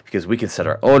side because we can set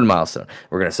our own milestone.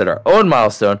 We're going to set our own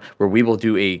milestone where we will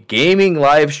do a gaming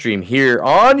live stream here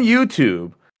on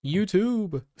YouTube.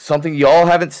 Something y'all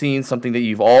haven't seen, something that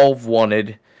you've all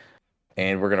wanted,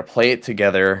 and we're going to play it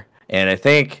together. And I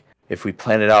think if we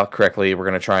plan it out correctly, we're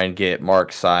going to try and get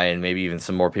Mark, Sai, and maybe even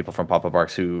some more people from Papa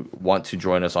Barks who want to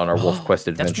join us on our Wolf Quest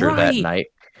adventure that night.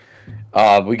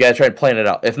 We got to try and plan it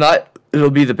out. If not, it'll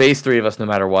be the base three of us no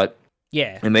matter what.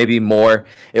 Yeah. And maybe more.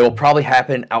 It will probably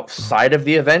happen outside of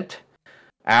the event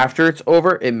after it's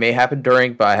over. It may happen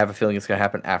during, but I have a feeling it's going to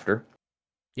happen after.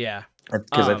 Yeah.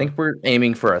 Because I think we're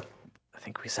aiming for I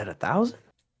think we said 1,000?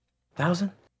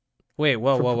 1,000? Wait,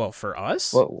 whoa. For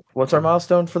us? What's our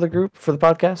milestone for the group, for the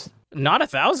podcast? Not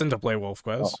 1,000 to play Wolf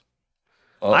Quest.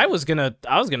 Oh. I was gonna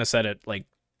set it like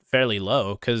fairly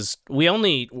low, because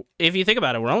if you think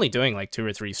about it, we're only doing like 2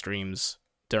 or 3 streams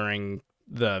during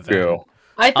the event. True.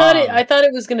 I thought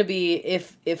it was going to be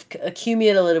if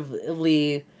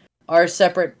accumulatively our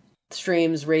separate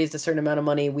streams raised a certain amount of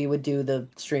money, we would do the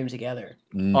stream together.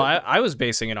 No. Oh, I was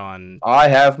basing it on. I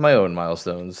have my own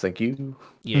milestones. Thank you.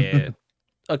 Yeah,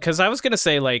 because I was gonna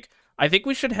say, like, I think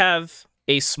we should have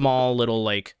a small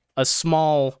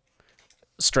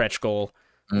stretch goal.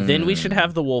 Then we should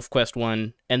have the Wolf Quest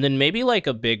one, and then maybe like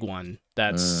a big one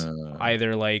that's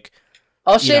either like.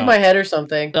 I'll shave my head or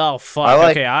something. Oh fuck!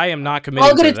 Okay, I am not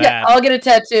committing to that. I'll get a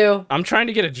tattoo. I'm trying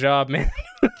to get a job, man.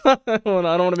 I don't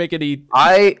want to make any.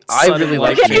 I really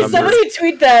like. Okay, somebody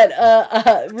tweet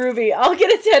that, Ruby. I'll get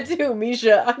a tattoo,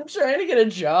 Misha. I'm trying to get a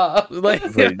job. Like,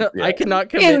 yeah. I cannot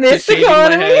commit to shaving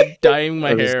my head, dyeing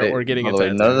my hair, or getting a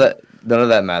tattoo. None of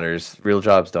that matters. Real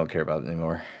jobs don't care about it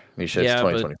anymore. Misha, it's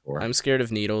 2024. But I'm scared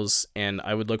of needles, and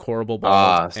I would look horrible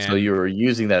bald. So you were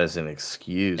using that as an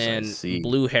excuse. And I see.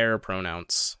 Blue hair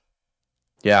pronouns.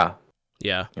 Yeah.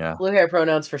 Blue hair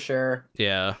pronouns for sure.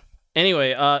 Yeah.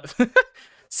 Anyway,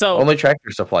 so only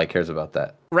Tractor Supply cares about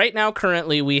that. Right now,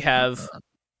 currently, we have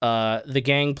the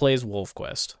gang plays Wolf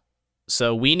Quest.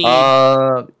 So we need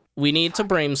to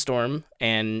brainstorm,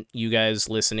 and you guys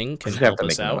listening can help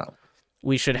us out.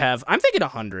 We should have. I'm thinking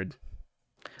 100.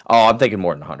 Oh, I'm thinking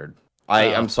more than 100.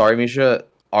 I'm sorry, Misha.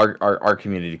 Our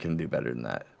community can do better than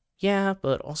that. Yeah,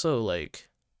 but also, like,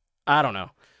 I don't know.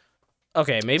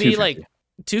 Okay, maybe 250. Like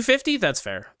 250. That's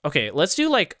fair. Okay, let's do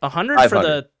like 100 for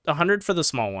the 100 for the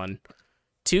small one,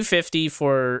 250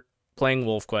 for playing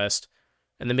Wolf Quest,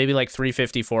 and then maybe like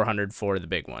 350, 400 for the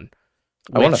big one.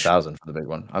 I want 1,000 for the big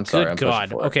one. I'm sorry. Good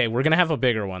God. Okay, we're gonna have a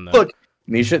bigger one though. Look,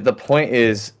 Misha. The point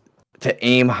is to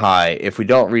aim high. If we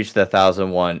don't reach the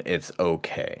 1,001, it's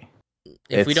okay.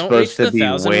 If we don't reach the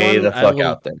 1,001, I will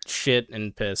out there. Shit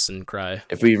and piss and cry.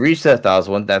 If we reach that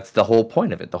 1,001, that's the whole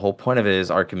point of it. The whole point of it is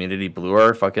our community blew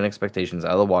our fucking expectations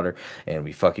out of the water, and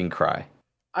we fucking cry.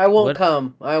 I won't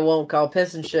come. I'll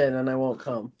piss and shit, and I won't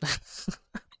come.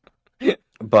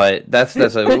 But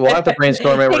we'll have to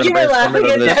brainstorm it. We're gonna brainstorm it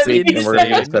over this week, and we're gonna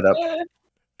get it set up.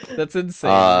 That's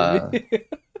insane.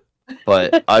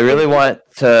 But I really want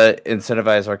to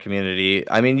incentivize our community.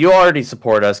 I mean, you already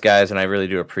support us, guys, and I really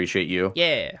do appreciate you.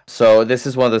 Yeah. So this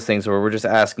is one of those things where we're just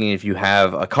asking if you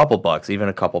have a couple bucks, even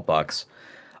a couple bucks.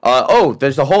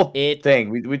 There's the whole thing.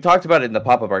 We talked about it in the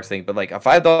Papa Barks thing, but like a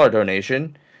 $5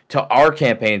 donation to our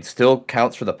campaign still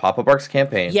counts for the Papa Barks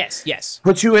campaign. Yes.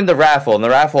 Puts you in the raffle, and the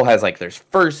raffle has like there's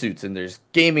fursuits and there's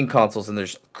gaming consoles and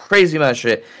there's crazy amount of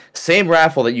shit. Same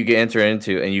raffle that you get entered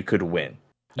into, and you could win.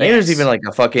 I think there's even like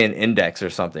a fucking index or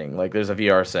something. Like there's a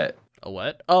VR set. A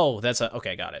what? Oh,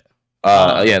 okay, got it.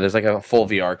 Yeah, there's like a full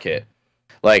VR kit.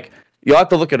 Like you'll have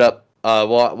to look it up.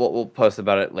 We'll post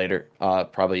about it later.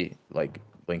 Probably like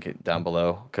link it down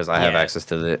below because I have access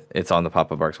to it. It's on the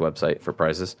Papa Barks website for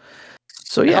prices.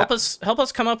 So yeah, help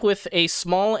us come up with a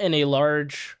small and a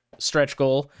large stretch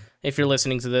goal. If you're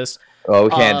listening to this, we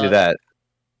can't do that.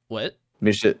 What?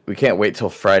 Misha, we can't wait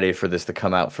till Friday for this to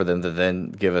come out for them to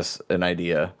then give us an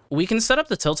idea. We can set up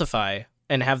the Tiltify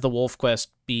and have the Wolf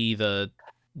Quest be the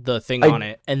thing on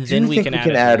it, and then we can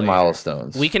add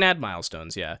milestones. We can add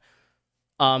milestones, yeah.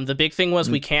 The big thing was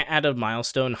we can't add a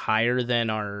milestone higher than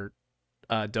our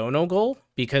dono goal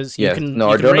because you can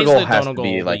our dono raise goal the has dono to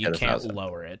be goal, like but you can't 1,000.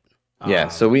 lower it. Yeah,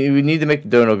 so we need to make the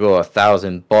dono go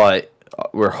 1,000, but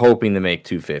we're hoping to make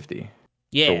 250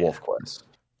 for Wolf Quest.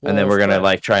 And then we're going to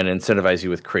like try and incentivize you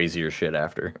with crazier shit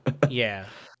after. Yeah.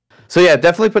 So yeah,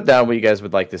 definitely put down what you guys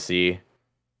would like to see.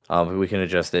 We can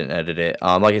adjust it and edit it.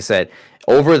 Like I said,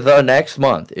 over the next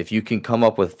month, if you can come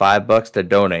up with $5 to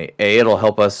donate, A, it'll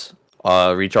help us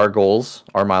reach our goals,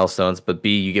 our milestones, but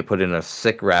B, you get put in a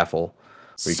sick raffle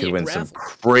where you can win some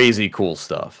crazy cool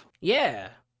stuff. Yeah.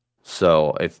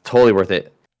 So it's totally worth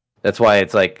it. That's why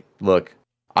it's like, look,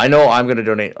 I know I'm going to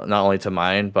donate not only to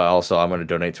mine, but also I'm going to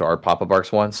donate to our Papa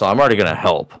Barks one. So I'm already going to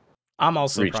help. I'm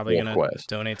also probably going to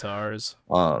donate to ours.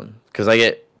 Because I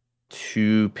get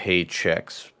 2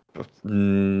 paychecks.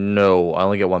 No, I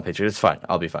only get 1 paycheck. It's fine.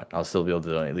 I'll be fine. I'll still be able to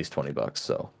donate at least $20.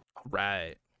 So.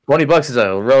 Right. $20 is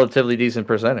a relatively decent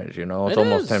percentage, you know. It's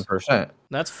almost 10%.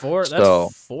 That's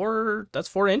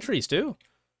four entries too.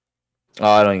 Oh,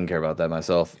 I don't even care about that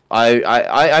myself.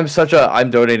 I'm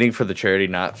donating for the charity,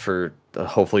 not for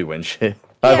hopefully win shit.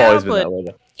 I've always been that way.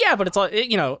 Yeah, but it's all,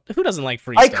 you know, who doesn't like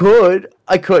free I stuff? could,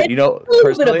 you know,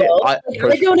 personally. I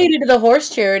donated to the horse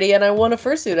charity and I won a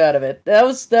fursuit out of it. That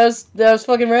was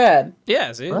fucking rad.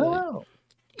 Yeah, see,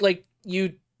 like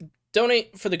you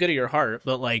donate for the good of your heart,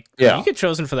 but like, you get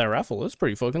chosen for that raffle. That's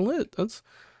pretty fucking lit. I was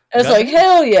like,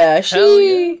 hell yeah,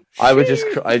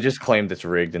 I just claimed it's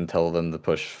rigged and tell them to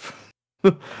push.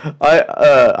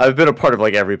 I've been a part of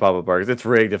like every Papa Barks. It's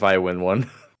rigged if I win one.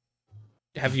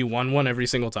 Have you won one every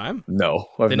single time? No,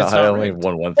 I've not. I only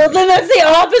won one. Well, then that's the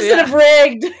opposite of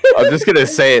rigged. I'm just gonna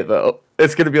say it though.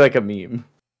 It's gonna be like a meme.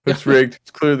 It's rigged. It's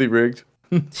clearly rigged.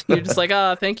 You're just like,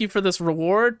 thank you for this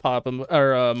reward, Papa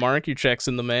or Mark. Your check's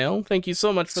in the mail. Thank you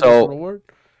so much for this reward.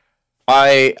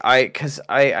 Because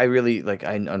I really like.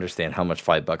 I understand how much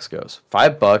 $5 goes.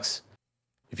 $5.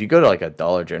 If you go to like a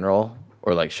Dollar General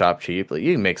or like Shop Cheap, like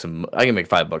you can make some. I can make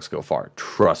 $5 go far.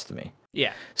 Trust me.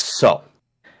 Yeah. So.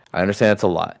 I understand it's a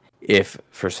lot. If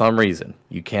for some reason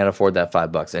you can't afford that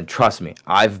 $5, and trust me,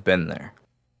 I've been there.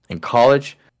 In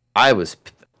college, I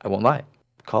won't lie.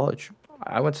 College,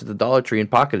 I went to the Dollar Tree and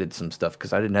pocketed some stuff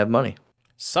because I didn't have money.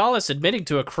 Solis admitting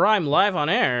to a crime live on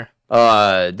air.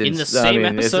 In the same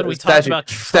episode we talked about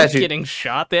Trump getting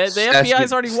shot. The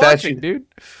FBI's already watching, dude.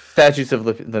 Statutes of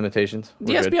limitations.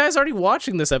 The FBI's already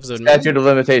watching this episode. Statute of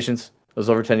limitations. It was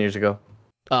over 10 years ago.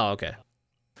 Oh, okay.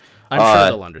 I'm sure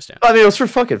they'll understand. I mean, it was for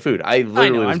fucking food. I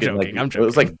literally was getting joking. I'm joking. It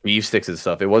was like beef sticks and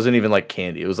stuff. It wasn't even like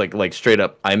candy. It was like straight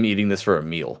up, I'm eating this for a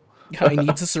meal. I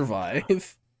need to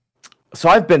survive. So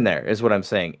I've been there, is what I'm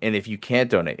saying. And if you can't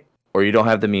donate, or you don't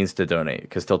have the means to donate,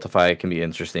 because Tiltify can be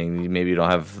interesting. Maybe you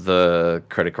don't have the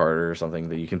credit card or something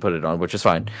that you can put it on, which is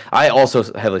fine. I also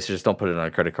heavily suggest don't put it on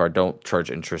a credit card. Don't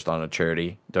charge interest on a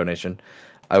charity donation.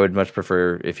 I would much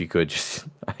prefer if you could just,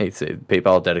 I hate to say it,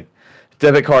 PayPal,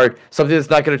 debit card, something that's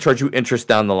not going to charge you interest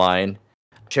down the line.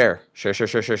 Share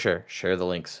the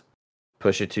links.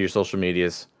 Push it to your social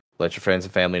medias. Let your friends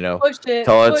and family know.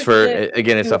 Tell us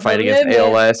again, it's a fight against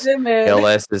ALS.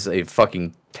 ALS is a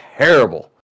fucking terrible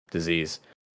disease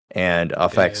and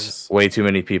affects way too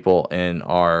many people in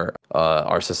our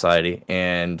society.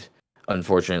 And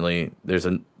unfortunately, there's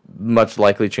a much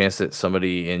likely chance that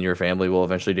somebody in your family will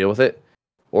eventually deal with it,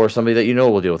 or somebody that you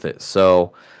know will deal with it.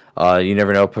 So you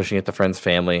never know, pushing it to friends,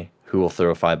 family, who will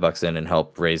throw $5 in and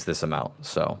help raise this amount.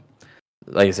 So,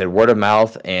 like I said, word of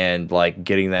mouth and like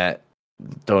getting that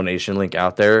donation link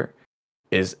out there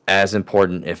is as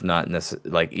important, if not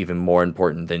like even more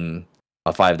important than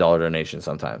a $5 donation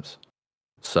sometimes.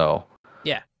 So,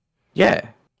 yeah.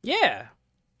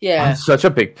 I'm such a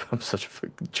big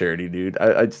charity dude.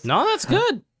 I just, no, that's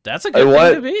good. That's a good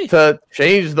thing to be. To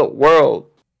change the world.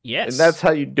 Yes, and that's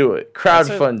how you do it.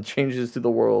 Crowdfund changes to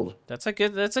the world. That's a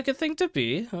good thing to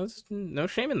be. There's no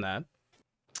shame in that.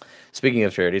 Speaking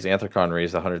of charities, Anthrocon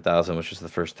raised $100,000, which is the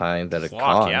first time that a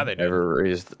con ever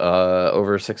raised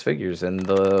over 6 figures in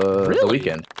the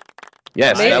weekend.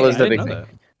 Yes, that was the big thing.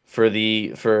 For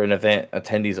an event,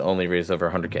 attendees only raised over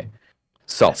 $100K.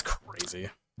 So that's crazy.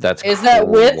 Is that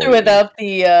with or without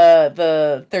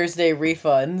the Thursday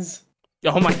refunds?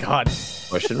 Oh my god.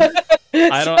 Question?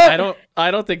 I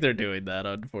don't think they're doing that,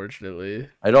 unfortunately.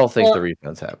 I don't think the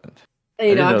refunds happened.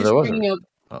 You know,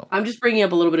 I'm just bringing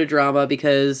up a little bit of drama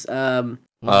because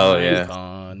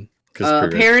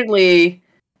apparently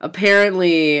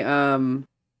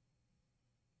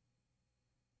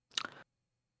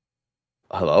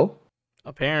hello?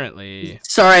 Apparently.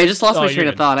 Sorry, I just lost my train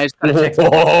of thought. I just got a text.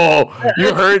 Oh,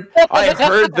 you heard? I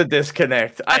heard the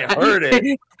disconnect. I heard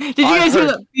it. Did you guys hear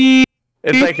that?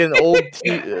 It's like an old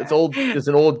it's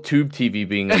an old tube TV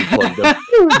being unplugged.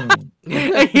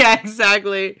 Yeah,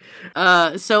 exactly.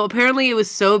 So apparently it was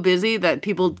so busy that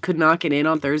people could not get in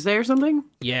on Thursday or something.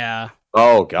 Yeah.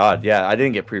 Oh God, yeah, I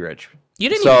didn't get pre-reg. You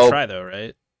didn't So- even try though,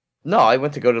 right? No, I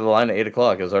went to go to the line at 8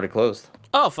 o'clock. It was already closed.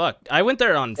 Oh fuck! I went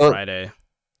there on Well, Friday,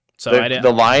 so I didn't.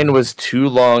 The line was too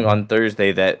long on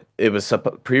Thursday that it was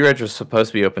pre-reg was supposed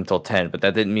to be open till 10, but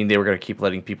that didn't mean they were going to keep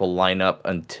letting people line up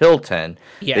until 10.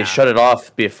 Yeah. They shut it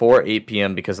off before 8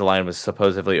 p.m. because the line was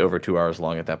supposedly over 2 hours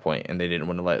long at that point, and they didn't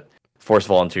want to force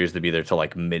volunteers to be there till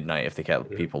like midnight if they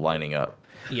kept people lining up.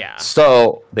 Yeah.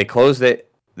 So they closed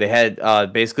it. They had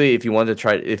basically if you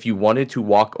wanted to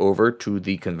walk over to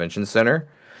the convention center,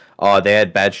 they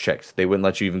had badge checks. They wouldn't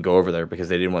let you even go over there because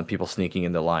they didn't want people sneaking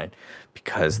in the line.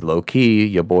 Because low key,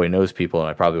 your boy knows people, and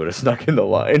I probably would have snuck in the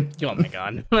line. Oh my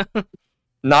god.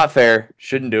 Not fair.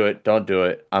 Shouldn't do it. Don't do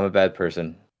it. I'm a bad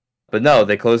person. But no,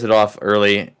 they closed it off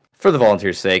early for the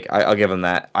volunteers' sake. I'll give them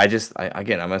that. I'm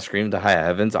gonna scream to high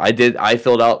heavens. I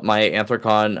filled out my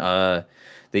Anthrocon,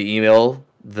 the email,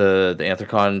 the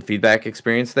Anthrocon feedback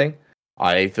experience thing.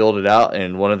 I filled it out,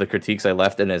 and one of the critiques I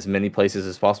left in as many places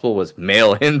as possible was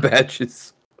mail-in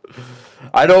badges.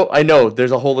 I know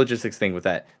there's a whole logistics thing with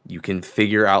that. You can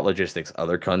figure out logistics.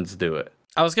 Other cons do it.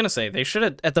 I was gonna say they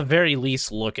should at the very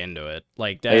least look into it.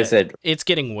 Like I said, it's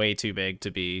getting way too big to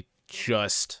be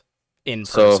just in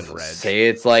person. So reg. say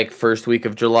it's like first week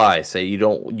of July. Say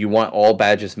you want all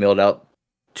badges mailed out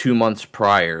 2 months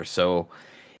prior. So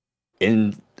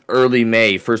in early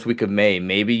May, first week of May,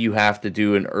 maybe you have to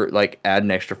do add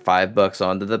an extra $5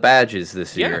 onto the badges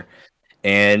this year,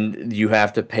 and you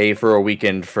have to pay for a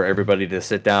weekend for everybody to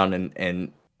sit down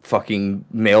and fucking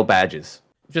mail badges.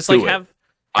 Just do like it. have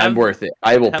I'm worth it.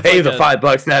 I will pay the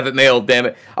 $5 to have it mailed. Damn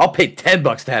it! I'll pay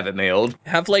 $10 to have it mailed.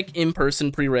 Have like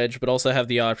in-person pre-reg, but also have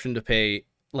the option to pay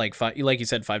like you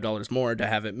said, $5 more to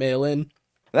have it mail in.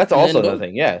 That's also another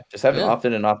thing. Yeah, just have an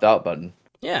opt-in and opt-out button.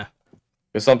 Yeah.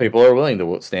 Because some people are willing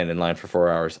to stand in line for 4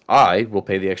 hours. I will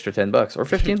pay the extra $10 or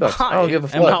 $15. I don't give a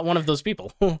fuck. I'm not one of those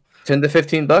people. $10 to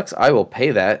 $15, I will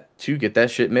pay that to get that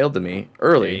shit mailed to me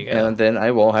early, and then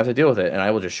I won't have to deal with it, and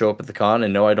I will just show up at the con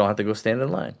and know I don't have to go stand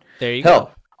in line. There you Hell,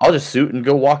 go. I'll just suit and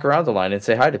go walk around the line and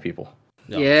say hi to people.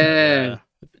 Yeah.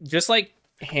 Just like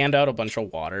hand out a bunch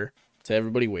of water to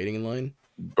everybody waiting in line.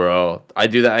 Bro, I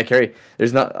do that. I carry.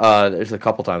 There's a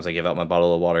couple times I give out my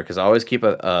bottle of water because I always keep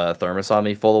a thermos on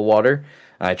me full of water.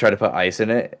 I try to put ice in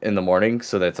it in the morning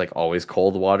so that's like always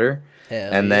cold water.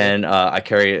 Then I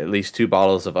carry at least 2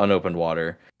 bottles of unopened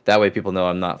water. That way people know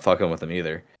I'm not fucking with them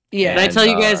either. Yeah. Can I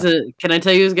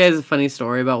tell you guys a funny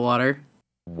story about water?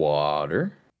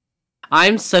 Water?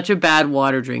 I'm such a bad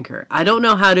water drinker. I don't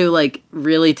know how to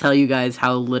really tell you guys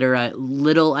how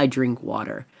little I drink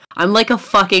water. I'm like a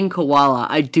fucking koala.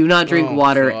 I do not drink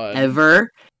water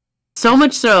ever. So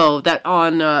much so that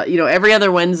on every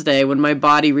other Wednesday when my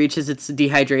body reaches its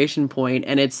dehydration point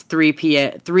and it's 3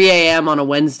 a.m. on a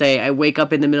Wednesday, I wake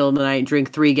up in the middle of the night and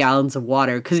drink 3 gallons of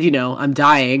water because I'm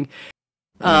dying.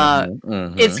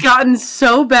 It's gotten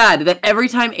so bad that every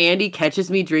time Andy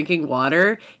catches me drinking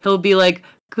water, he'll be like,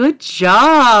 "Good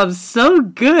job, so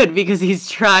good," because he's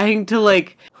trying to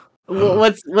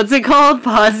what's it called?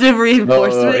 Positive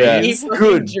reinforcement. Yeah.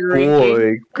 Good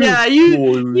boy. Yeah,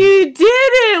 you did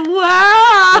it.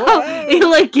 Wow.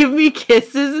 He'll give me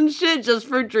kisses and shit just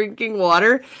for drinking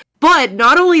water. But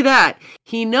not only that,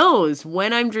 he knows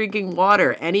when I'm drinking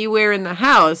water anywhere in the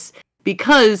house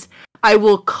because I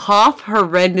will cough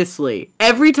horrendously.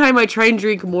 Every time I try and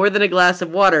drink more than a glass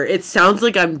of water, it sounds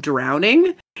like I'm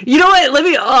drowning. You know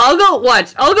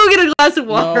what? I'll go get a glass of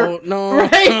water. No.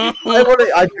 Right?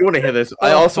 I do want to hear this.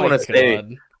 I also want to say,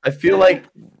 God. I feel like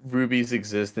Ruby's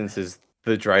existence is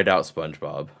the dried out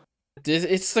SpongeBob.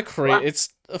 It's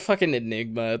it's a fucking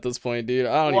enigma at this point, dude.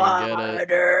 I don't even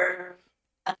get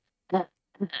it.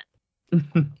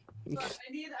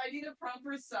 I need a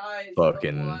proper size.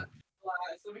 Fucking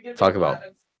talk about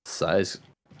size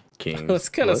kings. I was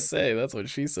gonna say that's what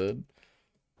she said.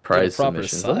 Prize proper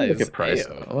submissions. Let me look size. at prize.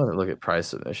 Ayo. I want to look at prize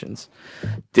submissions.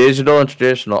 Digital and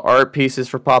traditional art pieces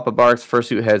for Papa Barks,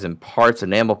 fursuit heads and parts,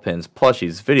 enamel pins,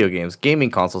 plushies, video games, gaming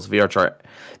consoles, VR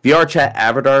chat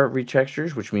avatar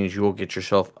retextures, which means you will get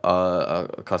yourself a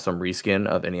custom reskin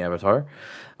of any avatar.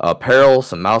 Apparel,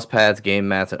 some mouse pads, game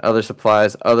mats, and other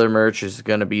supplies. Other merch is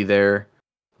gonna be there.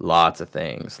 Lots of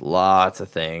things.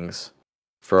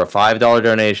 For a $5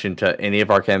 donation to any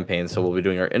of our campaigns. So we'll be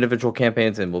doing our individual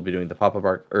campaigns and we'll be doing the Papa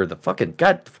Bark or the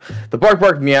Bark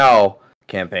Bark Meow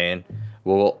campaign.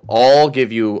 We'll all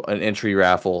give you an entry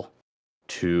raffle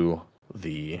to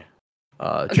the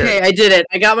charity. Okay, I did it.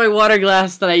 I got my water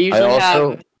glass that I usually have. I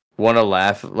also want to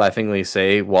laughingly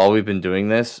say while we've been doing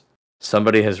this,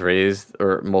 Somebody has raised,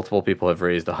 or multiple people have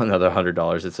raised another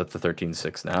 $100. It's up to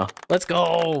 13.6 now. Let's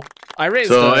go. I raised.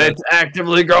 So it's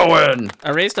actively going.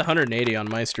 I raised 180 on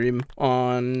my stream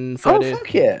on Friday. Oh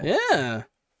fuck yeah! Yeah.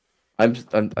 I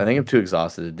think I'm too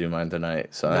exhausted to do mine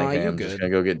tonight, so Nah, I think I'm just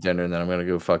gonna go get dinner and then I'm gonna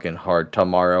go fucking hard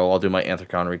tomorrow. I'll do my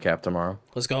Anthrocon recap tomorrow.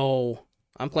 Let's go.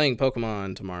 I'm playing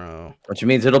Pokemon tomorrow. Which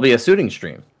means it'll be a suiting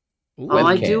stream. Ooh. Oh,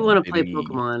 I Webcam, do want to play baby.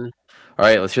 Pokemon. All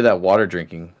right, let's hear that water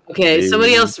drinking. Okay,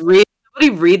 somebody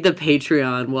read the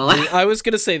Patreon while I was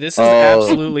gonna say this is Oh.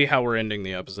 absolutely how we're ending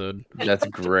the episode. That's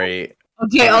great.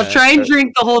 Okay, I'll try and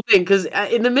drink the whole thing, because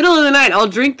in the middle of the night, I'll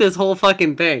drink this whole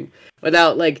fucking thing.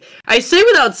 Without, like, I say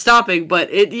without stopping,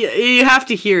 but you have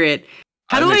to hear it.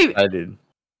 How do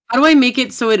I make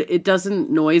it so it doesn't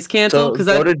noise cancel? So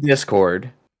go to Discord.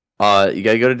 You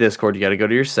gotta go to Discord, you gotta go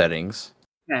to your settings.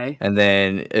 Okay. And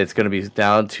then it's gonna be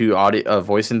down to audio,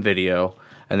 voice and video.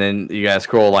 And then you gotta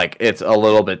scroll like it's a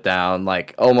little bit down,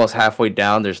 like almost halfway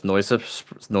down. There's noise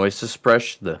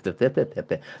suppression. There's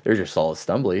your Solis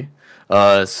Stumbly.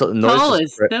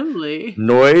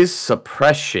 Noise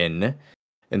suppression.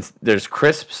 And there's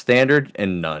crisp, standard,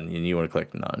 and none. And you want to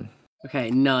click none. Okay,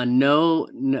 none. No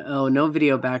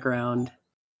video background.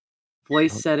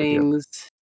 Voice settings.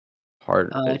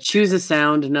 Hard. Choose a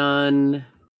sound. None.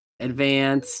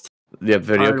 Advanced. Yeah,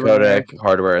 video codec,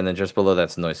 hardware, and then just below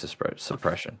that's noise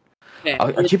suppression. Okay.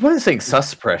 I keep wanting to say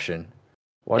suppression.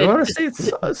 Why do I want to say it's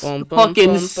sus?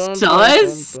 Fucking sus?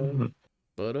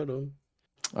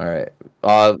 All right.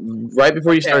 Right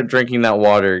before you start drinking that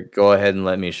water, go ahead and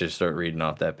let Misha start reading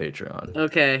off that Patreon.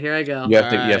 Okay, here I go. You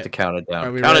have to count it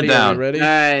down. Count it down. Are we ready? All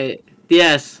right.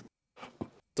 Yes.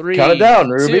 3. Count it down,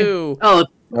 Ruby. 2.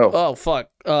 Oh, fuck.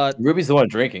 Ruby's the one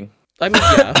drinking. I mean,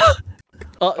 yeah.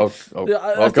 Go.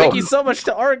 Thank you so much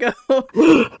to Argo.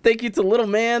 Thank you to Little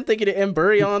Man. Thank you to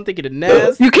Emberion. Thank you to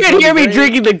Naz. You can't hear me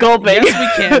drinking the gulping. Yes, we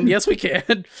can. Yes, we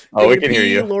can. Oh, we can hear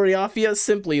you. Loriafia,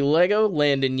 Simply Lego,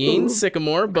 Landon Yeen,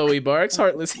 Sycamore, Bowie Barks,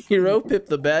 Heartless Hero, Pip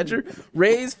the Badger,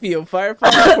 Rays, Theo Firefly,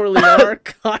 Corleonar,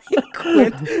 Kai,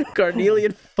 Quint,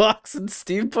 Carnelian Fox, and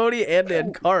Steve Pony, and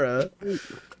Ankara.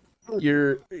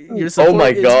 Your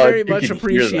support is very much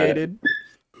appreciated.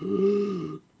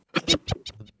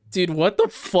 Dude, what the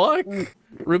fuck?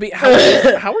 Ruby, how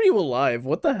are you alive?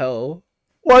 What the hell?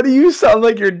 Why do you sound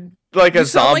like you're like a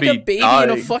zombie? You sound like a baby dying.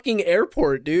 in a fucking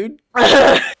airport, dude.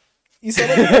 You sound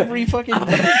like every fucking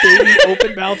baby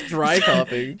open mouth dry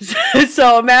coughing.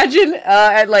 So imagine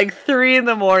at like 3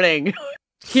 a.m,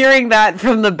 hearing that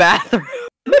from the bathroom.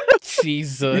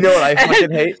 Jesus. You know what I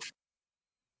fucking hate?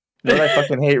 You know what I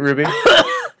fucking hate, Ruby?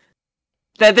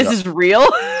 That this is real?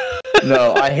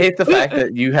 No, I hate the fact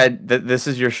that this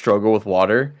is your struggle with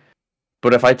water.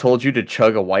 But if I told you to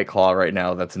chug a White Claw right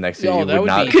now that's next to you, it would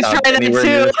not sound anywhere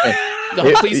near the same.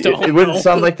 No, please don't. It wouldn't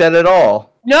sound like that at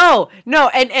all. No,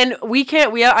 and we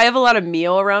can't. I have a lot of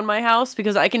meal around my house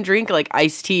because I can drink like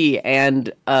iced tea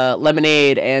and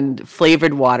lemonade and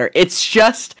flavored water. It's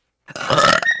just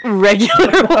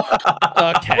regular water.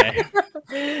 Okay.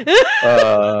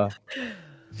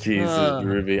 Jesus,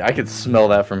 Ruby, I could smell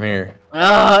that from here.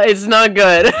 It's not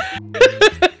good.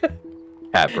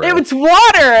 It's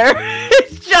water.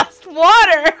 It's just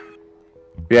water.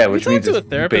 Yeah, which means to a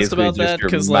therapist about that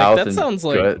because like that sounds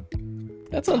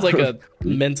like a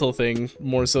mental thing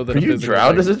more so than. Were you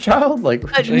drowned as a child? Like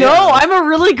no, I'm a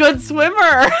really good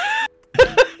swimmer.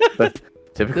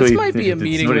 Typically, this might be a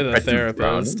meeting with a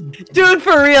therapist. Dude,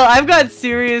 for real, I've got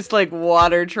serious like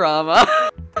water trauma.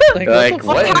 Like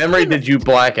what memory did you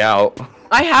black out?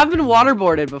 I have been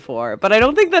waterboarded before, but I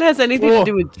don't think that has anything to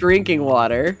do with drinking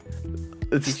water.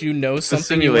 Did you know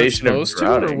something you were supposed to,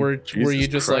 or were you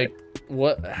just like,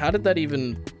 what? How did that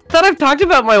even? I thought I've talked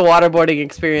about my waterboarding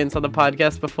experience on the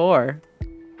podcast before.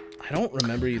 I don't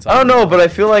remember you talking. I don't know, but I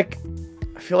feel like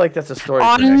that's a story.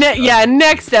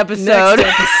 Next episode.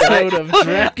 Next episode of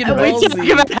Dragon Ball Z. We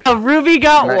talk about how Ruby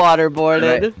got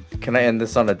waterboarded. Can I end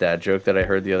this on a dad joke that I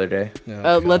heard the other day?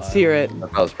 Let's hear it.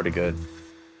 That was pretty good.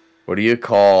 What do you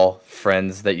call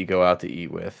friends that you go out to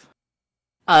eat with?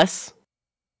 Us.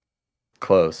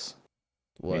 Close.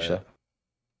 What? Misha?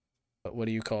 What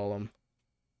do you call them?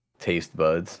 Taste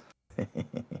buds.